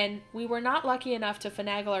day and we were not lucky enough to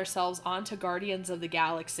finagle ourselves onto Guardians of the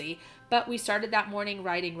Galaxy, but we started that morning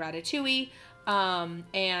riding Ratatouille.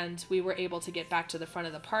 And we were able to get back to the front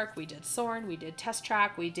of the park. We did Soarin', we did Test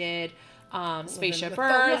Track, we did Spaceship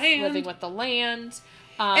Earth, Living with the Land.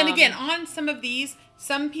 And again, on some of these,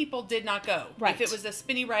 some people did not go. Right. If it was a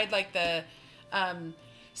spinny ride like the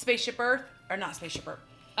Spaceship Earth, or not Spaceship Earth,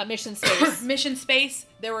 Mission Space. Mission Space,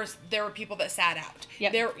 there were people that sat out.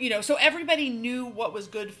 Yep. There, so everybody knew what was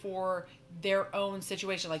good for their own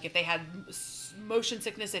situation. Like if they had motion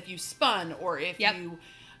sickness, if you spun, or if Yep.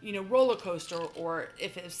 you roller coaster, or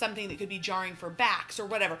if it was something that could be jarring for backs or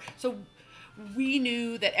whatever. So we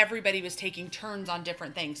knew that everybody was taking turns on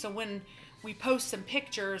different things. So when we post some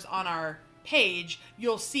pictures on our page,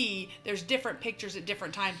 you'll see there's different pictures at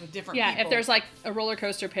different times with different people. If there's like a roller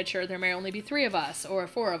coaster picture, there may only be 3 of us or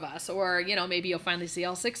 4 of us, or maybe you'll finally see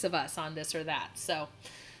all 6 of us on this or that. So,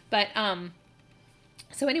 but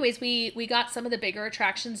so anyways, we got some of the bigger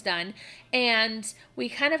attractions done, and we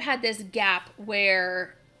kind of had this gap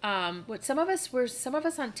where some of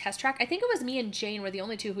us on Test Track. I think it was me and Jane were the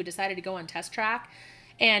only 2 who decided to go on Test Track,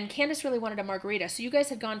 and Candace really wanted a margarita. So you guys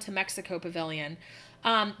had gone to Mexico Pavilion.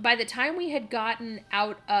 By the time we had gotten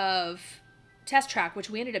out of Test Track, which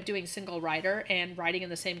we ended up doing single rider and riding in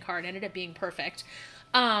the same car, it ended up being perfect.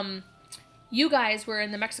 You guys were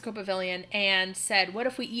in the Mexico Pavilion and said, what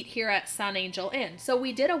if we eat here at Sun Angel Inn? So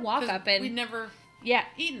we did a walk up and we'd never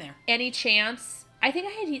eaten there. Any chance? I think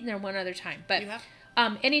I had eaten there one other time, but You have?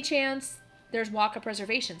 Any chance there's walk-up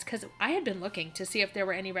reservations? Because I had been looking to see if there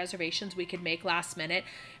were any reservations we could make last minute,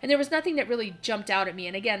 and there was nothing that really jumped out at me.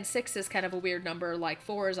 And again, 6 is kind of a weird number. Like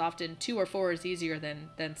 4 is often 2 or 4 is easier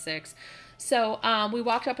than 6. So we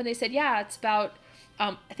walked up and they said, yeah, it's about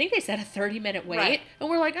I think they said a 30-minute wait. Right. And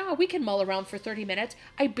we're like, oh, we can mull around for 30 minutes.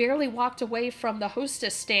 I barely walked away from the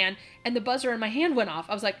hostess stand and the buzzer in my hand went off.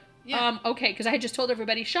 I was like, Yeah. Okay, because I had just told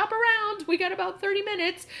everybody, shop around. We got about 30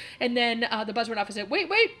 minutes. And then the buzzer went off and said, wait,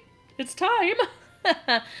 it's time.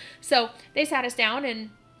 So they sat us down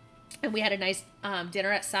and we had a nice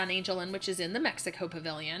dinner at Sun Angel Inn, which is in the Mexico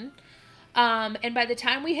Pavilion. And by the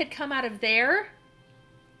time we had come out of there,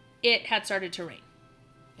 it had started to rain.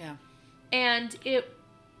 Yeah. And it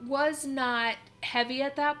was not heavy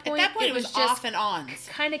at that point. At that point, it was just off and on.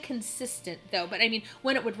 kind of consistent, though. But I mean,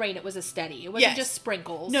 when it would rain, it was a steady. It wasn't just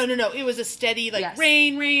sprinkles. No. It was a steady, like, Yes.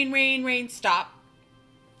 rain, stop.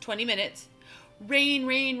 20 minutes. Rain.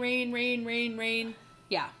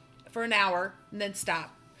 Yeah. For an hour, and then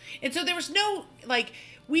stop. And so there was no, like,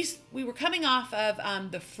 we were coming off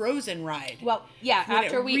of the Frozen ride. Well, yeah. when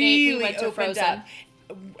After it we ate, we really went to opened Frozen. up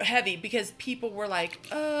heavy because people were like,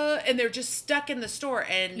 and they're just stuck in the store.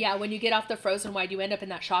 And Yeah, when you get off the Frozen ride, you end up in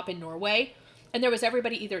that shop in Norway, and there was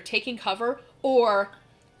everybody either taking cover or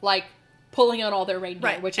like pulling out all their reindeer,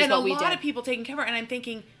 right, which is and what we a lot did. of people taking cover. And I'm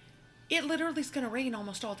thinking, it literally is going to rain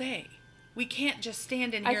almost all day. We can't just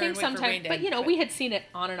stand in here I think and wait for rain sometimes, to but end. we had seen it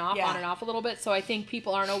on and off Yeah. a little bit, so I think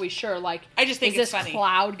people aren't always sure. Like, I just think is it's this funny.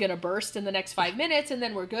 cloud gonna burst in the next 5 minutes and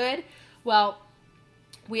then we're good? Well,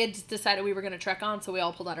 we had decided we were gonna trek on, so we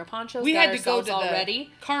all pulled out our ponchos. we got had to go ourselves to all the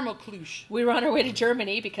ready. caramel cluche. We were on our way to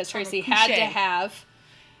Germany because Tracy had to couche. have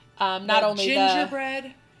not The only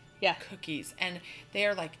gingerbread yeah. cookies, and they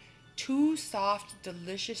are like 2 soft,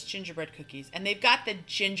 delicious gingerbread cookies, and they've got the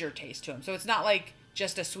ginger taste to them. So it's not like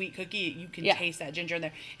just a sweet cookie. You can Yeah. taste that ginger in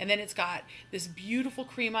there, and then it's got this beautiful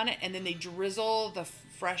cream on it, and then they drizzle the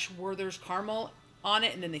fresh Werther's caramel on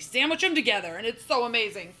it, and then they sandwich them together, and it's so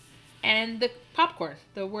amazing. And the popcorn,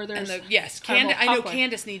 the Werther's. And yes, caramel I know popcorn.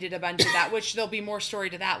 Candace needed a bunch of that, which there'll be more story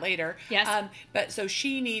to that later. Yes. But so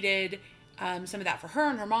she needed some of that for her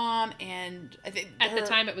and her mom, and I think At the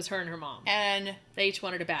time, it was her and her mom. and They each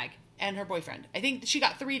wanted a bag. her boyfriend. I think she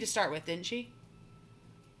got 3 to start with, didn't she?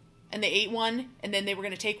 And they ate one, and then they were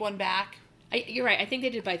going to take one back. You're right. I think they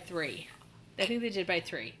did by 3.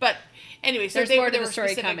 But anyway, so There's they more were, to there the were story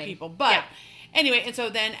specific coming. people. But Yeah. anyway, and so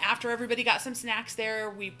then after everybody got some snacks there,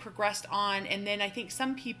 we progressed on, and then I think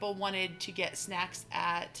some people wanted to get snacks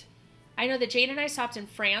at... I know that Jane and I stopped in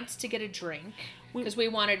France to get a drink because we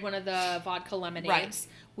wanted one of the vodka lemonades. Right.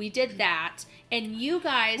 We did that, and you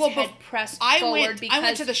guys had pressed I forward because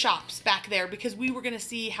went to the shops back there because we were going to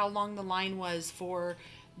see how long the line was for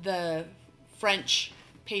the French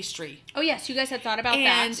pastry. Oh yes, you guys had thought about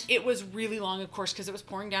that. And it was really long, of course, because it was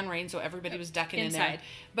pouring down rain, so everybody was ducking Inside. in there.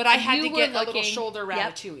 But I had You to were get a looking- little shoulder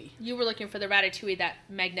ratatouille. Yep, you were looking for the ratatouille that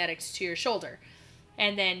magnetics to your shoulder.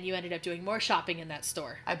 And then you ended up doing more shopping in that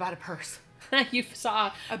store. I bought a purse. You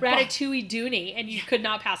saw Ratatouille Dooney, and you could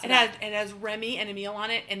not pass it up. It has Remy and Emile on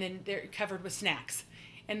it, and then they're covered with snacks.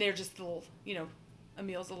 And they're just little,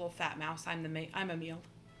 Emile's a little fat mouse. I'm Emile. I'm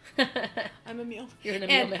Emile. You're an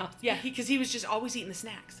Emile mouse. Yeah, because he was just always eating the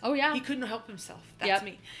snacks. Oh, yeah. He couldn't help himself. That's Yep.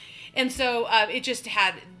 me. And so it just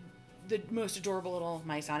had the most adorable little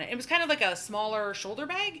mice on it. It was kind of like a smaller shoulder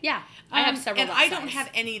bag. Yeah, I have several and that I don't size. have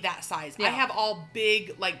any that size. Yeah. I have all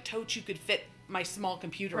big, like totes you could fit my small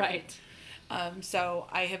computer in. Right. So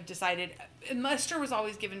I have decided, and Lester was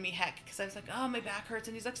always giving me heck because I was like, oh, my back hurts.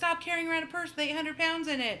 And he's like, stop carrying around a purse with 800 pounds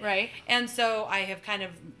in it. Right. And so I have kind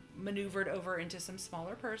of maneuvered over into some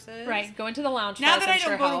smaller purses. Right, go into the lounge. Now for us, that I I'm don't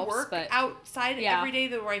sure go helps, to work but outside Yeah. every day,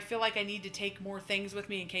 though, where I feel like I need to take more things with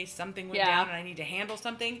me in case something went Yeah. down and I need to handle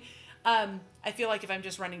something. I feel like if I'm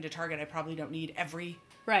just running to Target, I probably don't need every.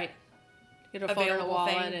 Right. Get a phone and a Available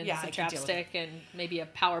wallet thing. and Yeah, some I can deal with chapstick and maybe a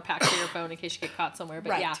power pack for your phone in case you get caught somewhere. But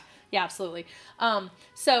Right. yeah, absolutely.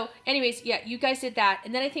 So anyways, yeah, you guys did that.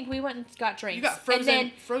 And then I think we went and got drinks. You got And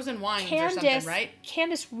then frozen wines or something, right?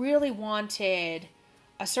 Candace really wanted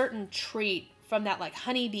a certain treat from that like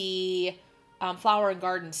honeybee flower and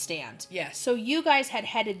garden stand. Yes. So you guys had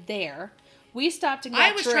headed there. We stopped and got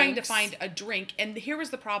I was trying to drinks. find a drink, and here was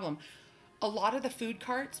the problem. A lot of the food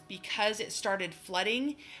carts, because it started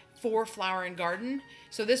flooding for Flower and Garden,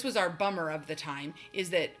 so this was our bummer of the time, is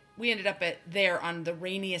that we ended up there on the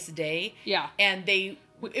rainiest day. Yeah. And it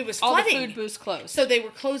was all flooding. the food booths closed. So they were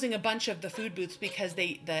closing a bunch of the food booths because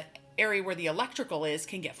the area where the electrical is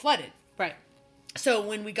can get flooded. Right. So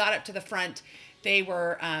when we got up to the front, they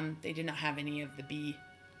were they did not have any of the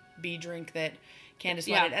bee drink that Candace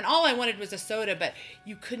Yeah. wanted, and all I wanted was a soda, but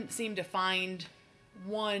you couldn't seem to find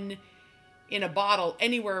one in a bottle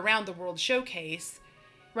anywhere around the World Showcase.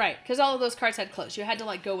 Right, because all of those carts had closed. You had to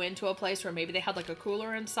like go into a place where maybe they had like a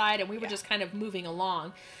cooler inside, and we were just kind of moving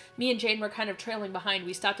along. Me and Jane were kind of trailing behind.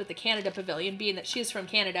 We stopped at the Canada Pavilion, being that she's from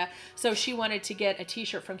Canada, so she wanted to get a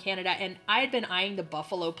T-shirt from Canada, and I had been eyeing the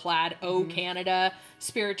Buffalo Plaid Canada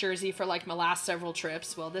spirit jersey for like my last several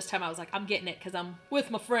trips. Well, this time I was like, I'm getting it because I'm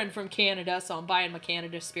with my friend from Canada, so I'm buying my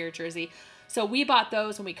Canada spirit jersey. So we bought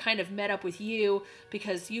those, and we kind of met up with you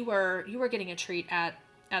because you were getting a treat at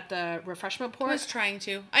the refreshment I port. was trying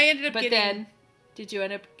to. I ended up But getting. then, did you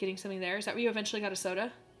end up getting something there? Is that where you eventually got a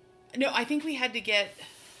soda? No, I think we had to get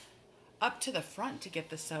up to the front to get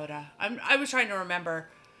the soda. I was trying to remember.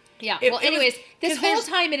 Yeah. It- well, it was- anyways, this 'cause whole there's-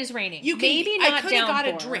 time it is raining. You can, Maybe not I could have got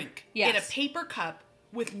a downpour. drink Yes. in a paper cup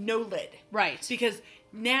with no lid. Right. Because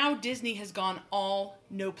now Disney has gone all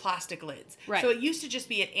no plastic lids. Right. So it used to just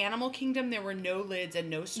be at Animal Kingdom there were no lids and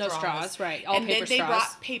no straws. No straws, right. All and paper then they straws.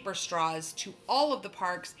 brought paper straws to all of the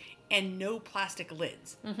parks and no plastic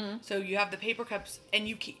lids. Mm-hmm. So you have the paper cups, and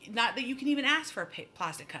not that you can even ask for a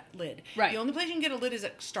plastic cup lid. Right. The only place you can get a lid is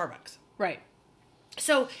at Starbucks. Right.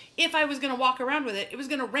 So if I was going to walk around with it, it was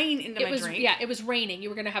going to rain into my drink. Yeah, it was raining. You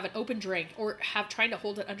were going to have an open drink or trying to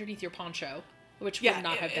hold it underneath your poncho, which would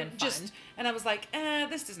not have been fun. And I was like,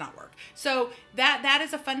 this does not work. So that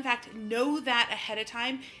is a fun fact. Know that ahead of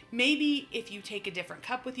time. Maybe if you take a different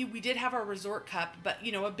cup with you, we did have our resort cup, but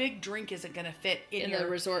a big drink isn't going to fit in the your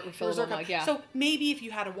resort refillable cup. mug, yeah. So maybe if you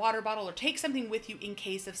had a water bottle or take something with you in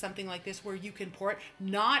case of something like this where you can pour it,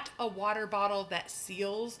 not a water bottle that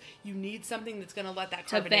seals. You need something that's going to let that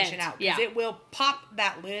carbonation vent, out yeah. because it will pop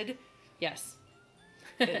that lid. Yes.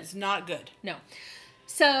 It's not good. No.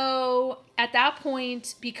 So at that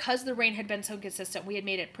point, because the rain had been so consistent, we had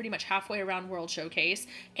made it pretty much halfway around World Showcase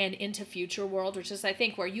and into Future World, which is, I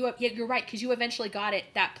think, where you're right, because you eventually got it,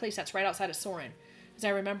 that place that's right outside of Soarin'. Because I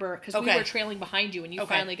remember, because we were trailing behind you, and you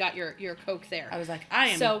finally got your Coke there. I was like,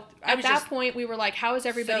 So at that point, we were like, how is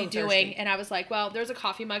everybody so doing? thirsty. And I was like, well, there's a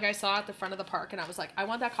coffee mug I saw at the front of the park, and I was like, I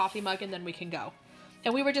want that coffee mug, and then we can go.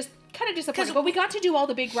 And we were just kind of disappointed, but we got to do all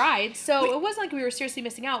the big rides, so it wasn't like we were seriously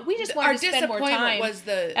missing out. We just wanted to spend more time was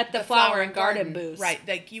at the flower and garden booths. Right,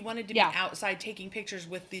 like you wanted to be outside taking pictures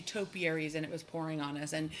with the topiaries, and it was pouring on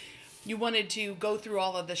us, and you wanted to go through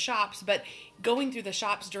all of the shops, but going through the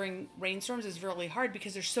shops during rainstorms is really hard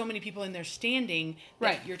because there's so many people in there standing that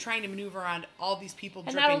Right. you're trying to maneuver around all these people And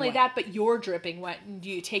dripping not only wet. that, but you're dripping wet. And do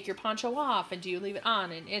you take your poncho off, and do you leave it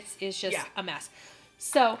on? And it's just Yeah. a mess.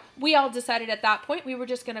 So we all decided at that point we were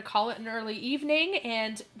just going to call it an early evening.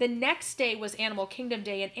 And the next day was Animal Kingdom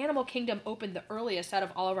Day. And Animal Kingdom opened the earliest out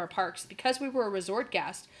of all of our parks. Because we were a resort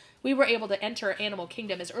guest, we were able to enter Animal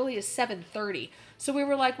Kingdom as early as 7:30. So we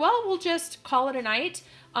were like, well, we'll just call it a night.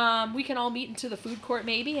 We can all meet into the food court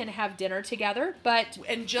maybe and have dinner together.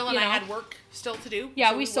 And Jill and I had work still to do. Yeah,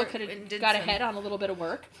 so we still could have got ahead on a little bit of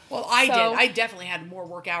work. Well, I did. I definitely had more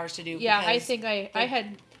work hours to do. Yeah, I think I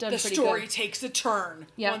had done pretty good. The story takes a turn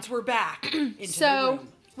once we're back into the room.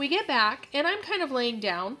 We get back, and I'm kind of laying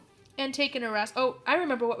down and taking a rest. Oh, I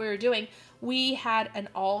remember what we were doing. We had an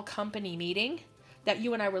all-company meeting that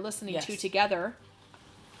you and I were listening to together.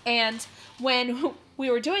 And when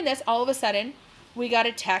we were doing this, all of a sudden, we got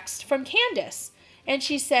a text from Candace. And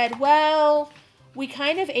she said, well, we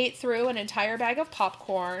kind of ate through an entire bag of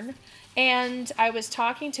popcorn. And I was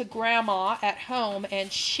talking to Grandma at home,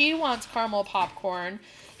 and she wants caramel popcorn.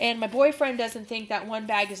 And my boyfriend doesn't think that one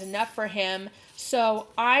bag is enough for him. So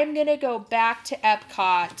I'm going to go back to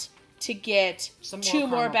Epcot to get two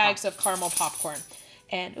more bags of caramel popcorn.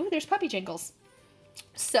 And, ooh, there's puppy jingles.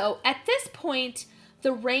 So at this point,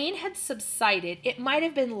 the rain had subsided. It might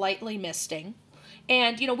have been lightly misting.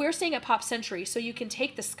 And, we're staying at Pop Century, so you can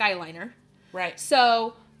take the Skyliner. Right.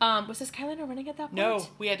 So, was the Skyliner running at that point? No,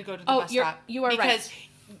 we had to go to the bus stop. You are right. Because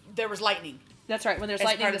there was lightning. That's right. When there's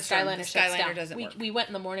lightning, the Skyliner shuts down. Doesn't work. We went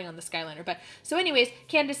in the morning on the Skyliner. But so anyways,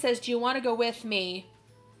 Candace says, do you want to go with me?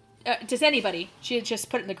 Does anybody? She had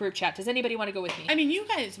just put it in the group chat. Does anybody want to go with me? I mean, you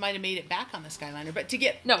guys might have made it back on the Skyliner, but to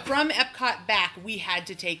get from Epcot back, we had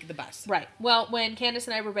to take the bus. Right. Well, when Candace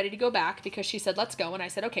and I were ready to go back, because she said, let's go, and I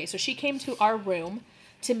said, okay. So she came to our room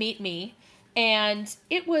to meet me, and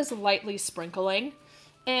it was lightly sprinkling.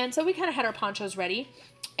 And so we kind of had our ponchos ready,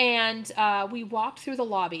 and we walked through the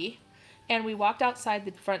lobby, and we walked outside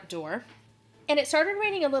the front door, and it started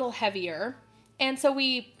raining a little heavier. And so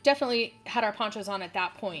we definitely had our ponchos on at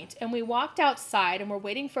that point. And we walked outside and we're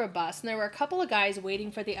waiting for a bus. And there were a couple of guys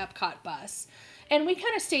waiting for the Epcot bus. And we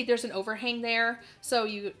kind of stayed, there's an overhang there, so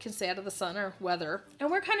you can stay out of the sun or weather. And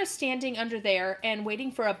we're kind of standing under there and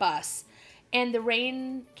waiting for a bus. And the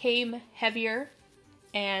rain came heavier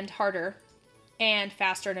and harder and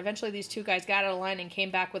faster. And eventually these two guys got out of line and came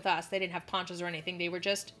back with us. They didn't have ponchos or anything. They were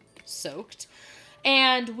just soaked.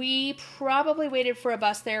 And we probably waited for a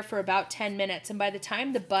bus there for about 10 minutes. And by the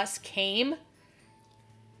time the bus came,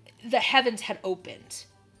 the heavens had opened.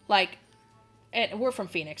 And we're from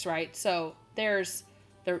Phoenix, right? So there's,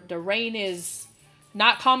 the rain is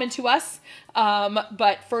not common to us.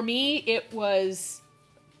 But for me, it was,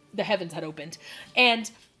 the heavens had opened.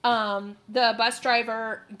 And the bus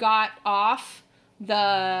driver got off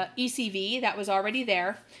the ECV that was already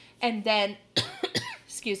there. And then,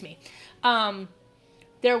 excuse me,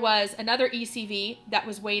 there was another ECV that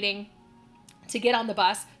was waiting to get on the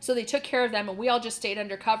bus. So they took care of them and we all just stayed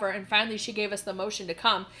undercover. And finally she gave us the motion to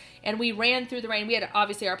come. And we ran through the rain. We had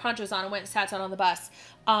obviously our ponchos on and went and sat down on the bus.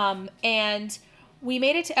 And we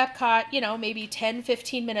made it to Epcot, maybe 10,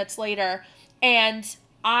 15 minutes later. And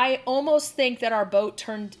I almost think that our bus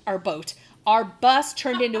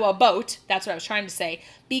turned into a boat. That's what I was trying to say.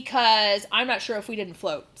 Because I'm not sure if we didn't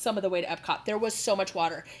float some of the way to Epcot. There was so much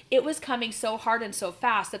water. It was coming so hard and so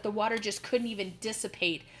fast that the water just couldn't even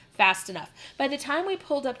dissipate fast enough. By the time we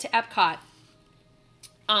pulled up to Epcot,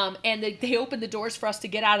 and they opened the doors for us to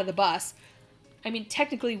get out of the bus, I mean,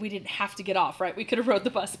 technically we didn't have to get off, right? We could have rode the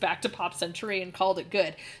bus back to Pop Century and called it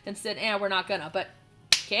good and said, we're not gonna. But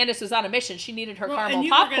Candace was on a mission. She needed her caramel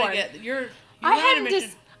popcorn.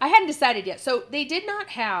 I hadn't decided yet. So they did not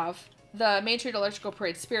have the Main Street Electrical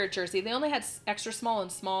Parade Spirit jersey. They only had extra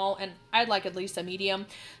small, and I'd like at least a medium.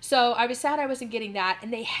 So I was sad I wasn't getting that.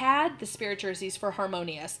 And they had the Spirit jerseys for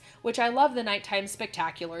Harmonious, which I love the nighttime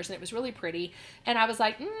spectaculars, and it was really pretty. And I was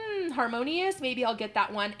like, Harmonious, maybe I'll get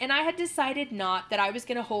that one. And I had decided that I was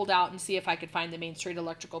going to hold out and see if I could find the Main Street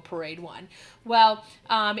Electrical Parade one. Well,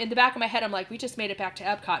 in the back of my head, I'm like, we just made it back to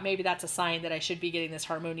Epcot. Maybe that's a sign that I should be getting this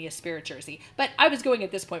Harmonious Spirit jersey. But I was going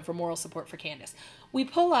at this point for moral support for Candace. We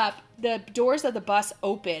pull up, the doors of the bus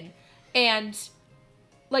open, and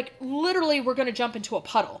literally we're going to jump into a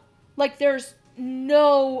puddle. There's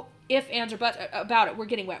no if, ands, or buts about it. We're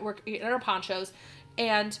getting wet. We're in our ponchos,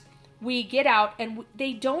 and we get out, and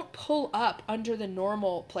they don't pull up under the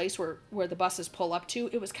normal place where the buses pull up to.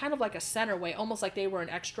 It was kind of like a centerway, almost like they were an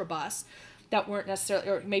extra bus that weren't necessarily,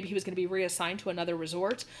 or maybe he was going to be reassigned to another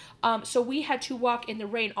resort. So we had to walk in the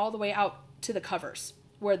rain all the way out to the covers,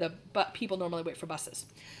 where the people normally wait for buses.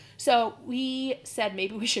 So we said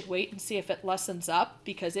maybe we should wait and see if it lessens up,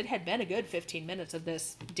 because it had been a good 15 minutes of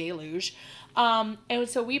this deluge. And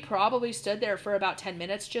so we probably stood there for about 10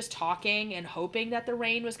 minutes just talking and hoping that the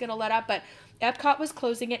rain was going to let up. But Epcot was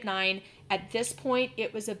closing at 9. At this point,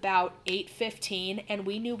 it was about 8:15, and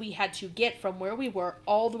we knew we had to get from where we were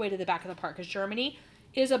all the way to the back of the park, because Germany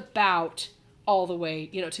is about all the way,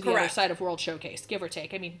 to the other Correct. side of World Showcase, give or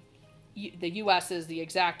take. I mean, the U.S. is the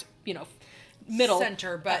exact, middle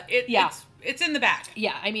center, but yeah. it's in the back.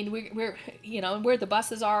 Yeah, I mean, we're where the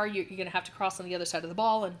buses are, you're going to have to cross on the other side of the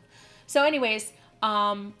ball. And so anyways,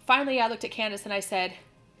 finally I looked at Candace and I said,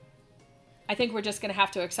 I think we're just going to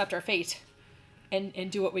have to accept our fate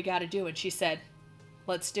and do what we got to do. And she said,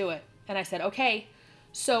 let's do it. And I said, okay.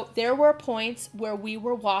 So there were points where we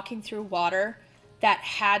were walking through water that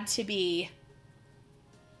had to be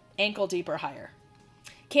ankle deep or higher.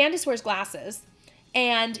 Candace wears glasses,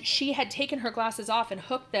 and she had taken her glasses off and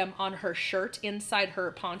hooked them on her shirt inside her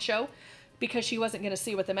poncho, because she wasn't going to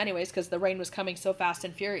see with them anyways, because the rain was coming so fast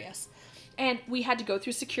and furious. And we had to go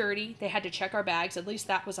through security. They had to check our bags. At least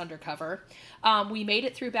that was undercover. We made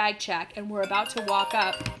it through bag check, and we're about to walk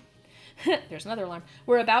up. There's another alarm.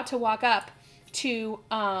 We're about to walk up to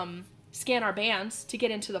scan our bands to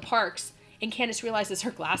get into the parks, and Candace realizes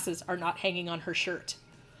her glasses are not hanging on her shirt.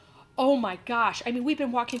 Oh my gosh. I mean, we've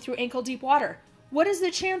been walking through ankle deep water. What is the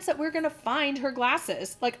chance that we're going to find her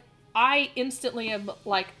glasses? Like, I instantly am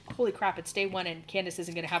like, holy crap, it's day one and Candace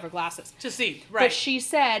isn't going to have her glasses. To see, right. But she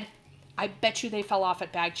said, I bet you they fell off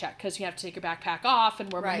at bag check, because you have to take your backpack off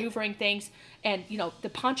and we're maneuvering things. And, the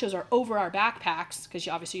ponchos are over our backpacks, because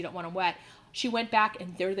obviously you don't want them wet. She went back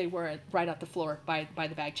and there they were right at the floor by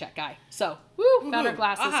the bag check guy. So, found her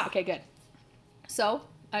glasses. Aha. Okay, good. So,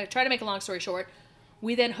 I try to make a long story short.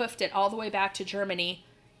 We then hoofed it all the way back to Germany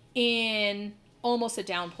in almost a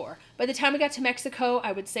downpour. By the time we got to Mexico,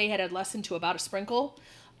 I would say it had lessened to about a sprinkle.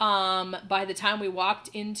 By the time we walked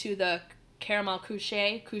into the Caramel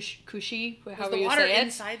Couché, however you say it.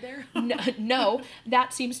 Inside there? No,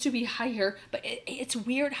 that seems to be higher, but it's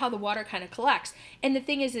weird how the water kind of collects. And the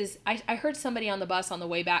thing is I heard somebody on the bus on the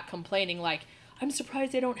way back complaining, like, I'm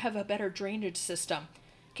surprised they don't have a better drainage system.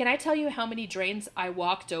 Can I tell you how many drains I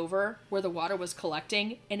walked over where the water was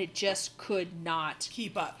collecting, and it just could not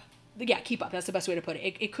Keep up. Yeah, keep up. That's the best way to put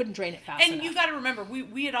it. It couldn't drain it fast enough. And you got to remember,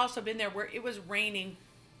 we had also been there where it was raining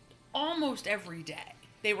almost every day.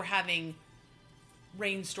 They were having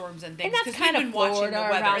rainstorms and things. And that's kind of Florida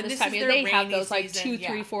around this time of year. They have those like season. 2,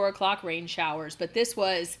 3, 4 o'clock rain showers, but this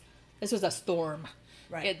was a storm.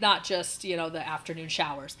 Right. Not just, the afternoon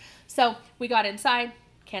showers. So we got inside.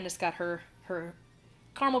 Candace got her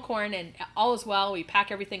caramel corn, and all is well. We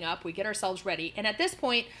pack everything up. We get ourselves ready. And at this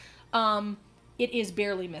point, it is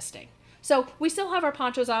barely misting. So we still have our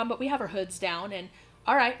ponchos on, but we have our hoods down. And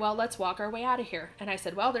all right, well, let's walk our way out of here. And I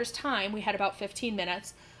said, well, there's time. We had about 15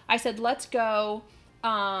 minutes. I said, let's go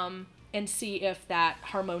and see if that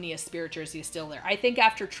Harmonious Spirit jersey is still there. I think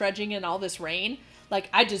after trudging in all this rain, like,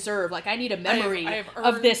 I need a memory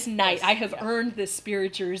of this night. I have earned this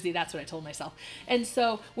Spirit jersey. That's what I told myself. And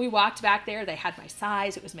so we walked back there. They had my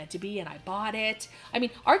size. It was meant to be, and I bought it. I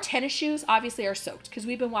mean, our tennis shoes obviously are soaked because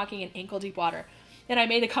we've been walking in ankle deep water. And I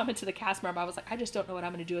made a comment to the cast member. I was like, I just don't know what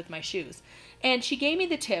I'm going to do with my shoes. And she gave me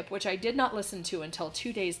the tip, which I did not listen to until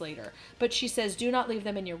 2 days later. But she says, do not leave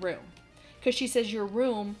them in your room. Because she says your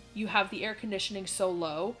room, you have the air conditioning so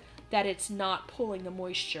low that it's not pulling the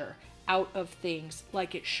moisture out of things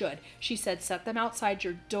like it should. She said, set them outside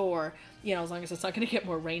your door, as long as it's not going to get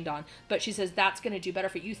more rained on. But she says that's going to do better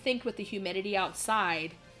for you. You think with the humidity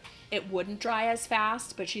outside, it wouldn't dry as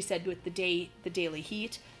fast. But she said with the daily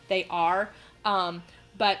heat, they are.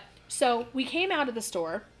 But so we came out of the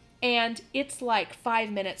store, and it's like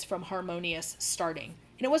 5 minutes from Harmonious starting,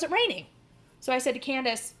 and it wasn't raining. So I said to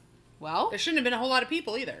Candace, well, there shouldn't have been a whole lot of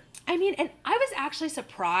people either. I mean, and I was actually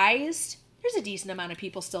surprised. There's a decent amount of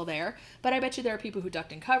people still there, but I bet you there are people who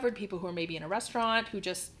ducked and covered, people who are maybe in a restaurant who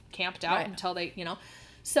just camped out until they,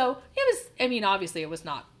 So it was, obviously it was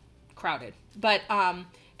not crowded, but,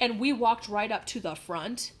 and we walked right up to the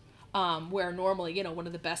front, where normally, one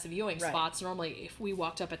of the best viewing spots, normally if we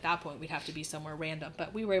walked up at that point, we'd have to be somewhere random,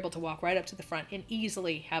 but we were able to walk right up to the front and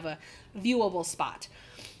easily have a viewable spot.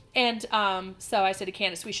 And so I said to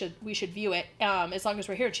Candace, we should view it as long as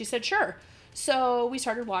we're here. And she said, sure. So we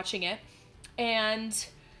started watching it, and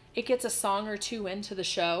it gets a song or two into the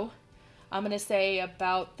show. I'm going to say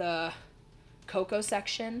about the Coco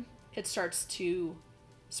section, it starts to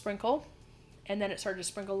sprinkle, and then it started to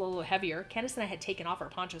sprinkle a little heavier. Candace and I had taken off our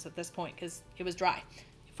ponchos at this point because it was dry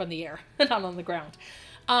from the air, not on the ground.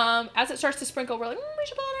 As it starts to sprinkle, we're like, we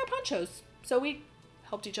should pull on our ponchos. So we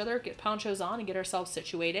helped each other get ponchos on and get ourselves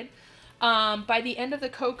situated. By the end of the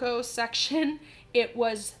Coco section, it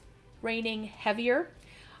was raining heavier.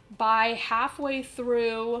 By halfway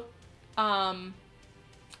through Princess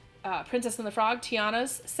and the Frog,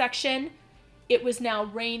 Tiana's section, it was now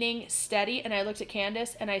raining steady. And I looked at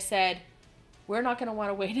Candace and I said, we're not going to want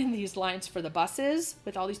to wait in these lines for the buses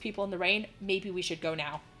with all these people in the rain. Maybe we should go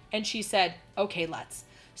now. And she said, okay, let's.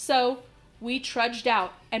 So we trudged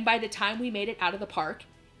out. And by the time we made it out of the park,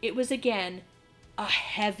 it was again a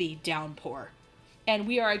heavy downpour. And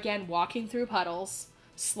we are again walking through puddles,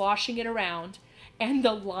 sloshing it around. And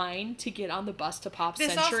the line to get on the bus to Pop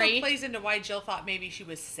This Century. also plays into why Jill thought maybe she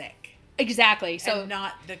was sick. Exactly. So and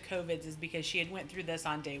not the COVIDs, is because she had went through this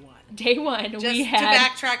on day one. Day one, Just we had... to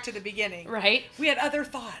backtrack to the beginning. Right. We had other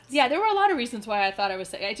thoughts. Yeah, there were a lot of reasons why I thought I was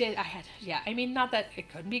sick. I mean, not that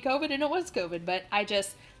it couldn't be COVID, and it was COVID, but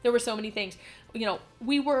there were so many things. You know,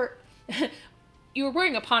 you were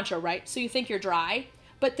wearing a poncho, right? So you think you're dry.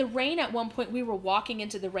 But the rain, at one point, we were walking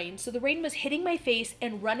into the rain. So the rain was hitting my face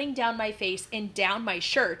and running down my face and down my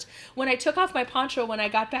shirt. When I took off my poncho, when I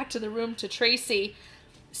got back to the room to Tracy,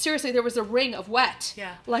 seriously, there was a ring of wet.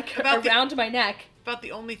 Yeah. Like around my neck. But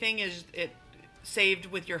the only thing is it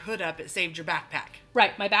saved with your hood up, it saved your backpack.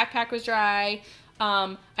 Right. My backpack was dry.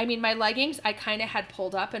 I mean, my leggings, I kind of had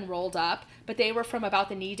pulled up and rolled up, but they were from about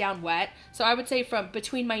the knee down wet. So I would say from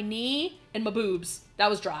between my knee and my boobs, that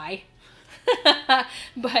was dry.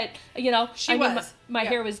 But my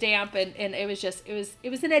hair was damp and it was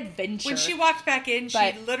an adventure. When she walked back in,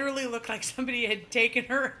 she literally looked like somebody had taken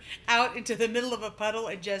her out into the middle of a puddle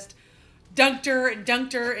and just dunked her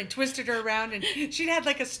and twisted her around, and she'd had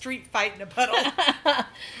like a street fight in a puddle.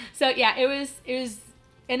 So yeah, it was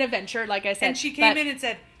an adventure, like I said. And she came in and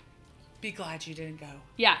said, be glad you didn't go.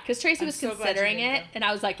 Yeah, because Tracy was so considering it, and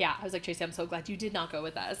I was like, Tracy, I'm so glad you did not go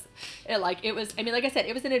with us. Like I said,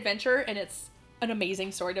 it was an adventure, and it's an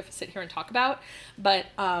amazing story to sit here and talk about. But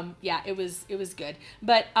it was good.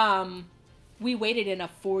 But we waited in a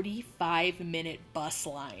 45-minute bus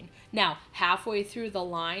line. Now, halfway through the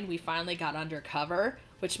line, we finally got under cover,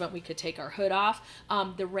 which meant we could take our hood off.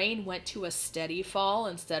 The rain went to a steady fall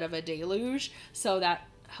instead of a deluge, so that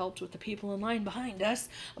helped with the people in line behind us.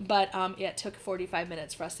 But it took 45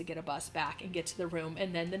 minutes for us to get a bus back and get to the room.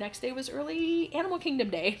 And then the next day was early Animal Kingdom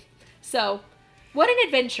Day. So what an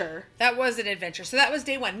adventure. That was an adventure. So that was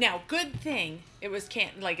day one. Now, good thing it was,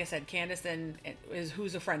 like I said, Candace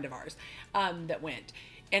who's a friend of ours, that went.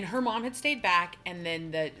 And her mom had stayed back, and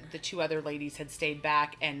then the two other ladies had stayed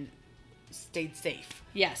back and stayed safe.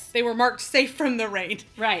 Yes. They were marked safe from the rain.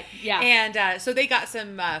 Right, yeah. And so they got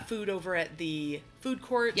some food over at the food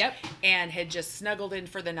court. Yep. And had just snuggled in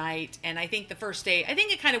for the night. And I think the first day,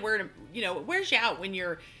 it kind of wears you out when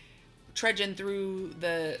you're trudging through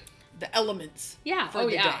the elements for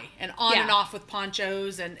the day. And on and off with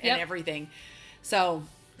ponchos and everything. So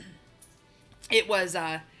it was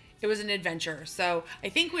an adventure. So I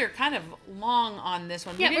think we were kind of long on this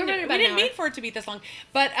one. Yeah, we didn't mean for it to be this long.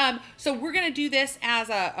 But so we're going to do this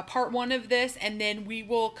as a part one of this, and then we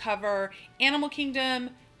will cover Animal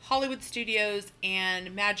Kingdom, Hollywood Studios,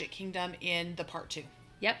 and Magic Kingdom in the part two.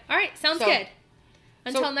 Yep. All right. Sounds good.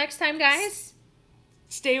 Until next time, guys.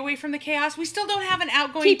 Stay away from the chaos. We still don't have an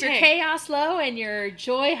outgoing Keep your chaos low and your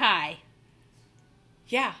joy high.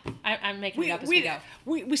 Yeah. I'm making it up as we go.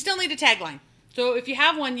 We still need a tagline. So if you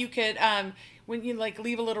have one, you could when you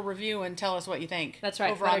leave a little review and tell us what you think. That's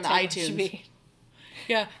right. Over on the iTunes.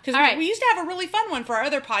 Yeah, because we used to have a really fun one for our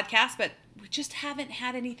other podcast, but we just haven't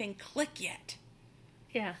had anything click yet.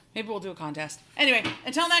 Yeah. Maybe we'll do a contest. Anyway,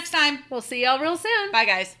 until next time. We'll see y'all real soon. Bye,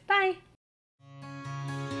 guys. Bye.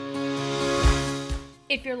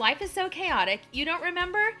 If your life is so chaotic you don't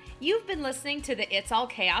remember, you've been listening to the It's All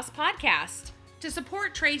Chaos podcast. To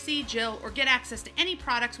support Tracy, Jill, or get access to any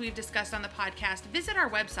products we've discussed on the podcast, visit our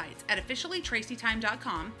websites at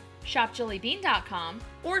officiallytracytime.com, shopjillybean.com,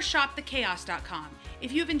 or shopthechaos.com.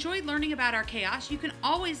 If you've enjoyed learning about our chaos, you can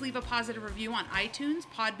always leave a positive review on iTunes,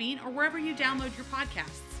 Podbean, or wherever you download your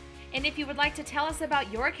podcasts. And if you would like to tell us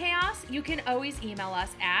about your chaos, you can always email us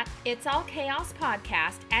at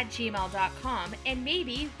itsallchaospodcast@gmail.com, and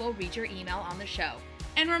maybe we'll read your email on the show.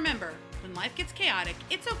 And remember, when life gets chaotic,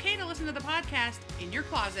 it's okay to listen to the podcast in your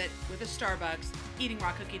closet with a Starbucks eating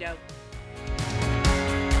raw cookie dough.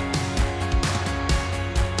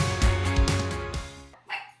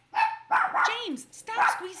 James,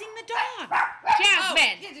 stop squeezing the dog.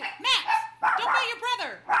 Jasmine! Max, don't bite your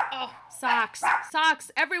brother. Oh, socks.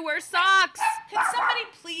 Socks everywhere, socks! Could somebody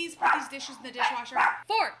please put these dishes in the dishwasher?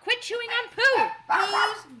 4, quit chewing on poo!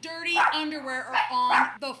 Whose dirty underwear are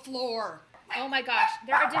on the floor? Oh my gosh,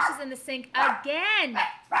 there are dishes in the sink again.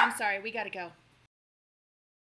 I'm sorry, we gotta go.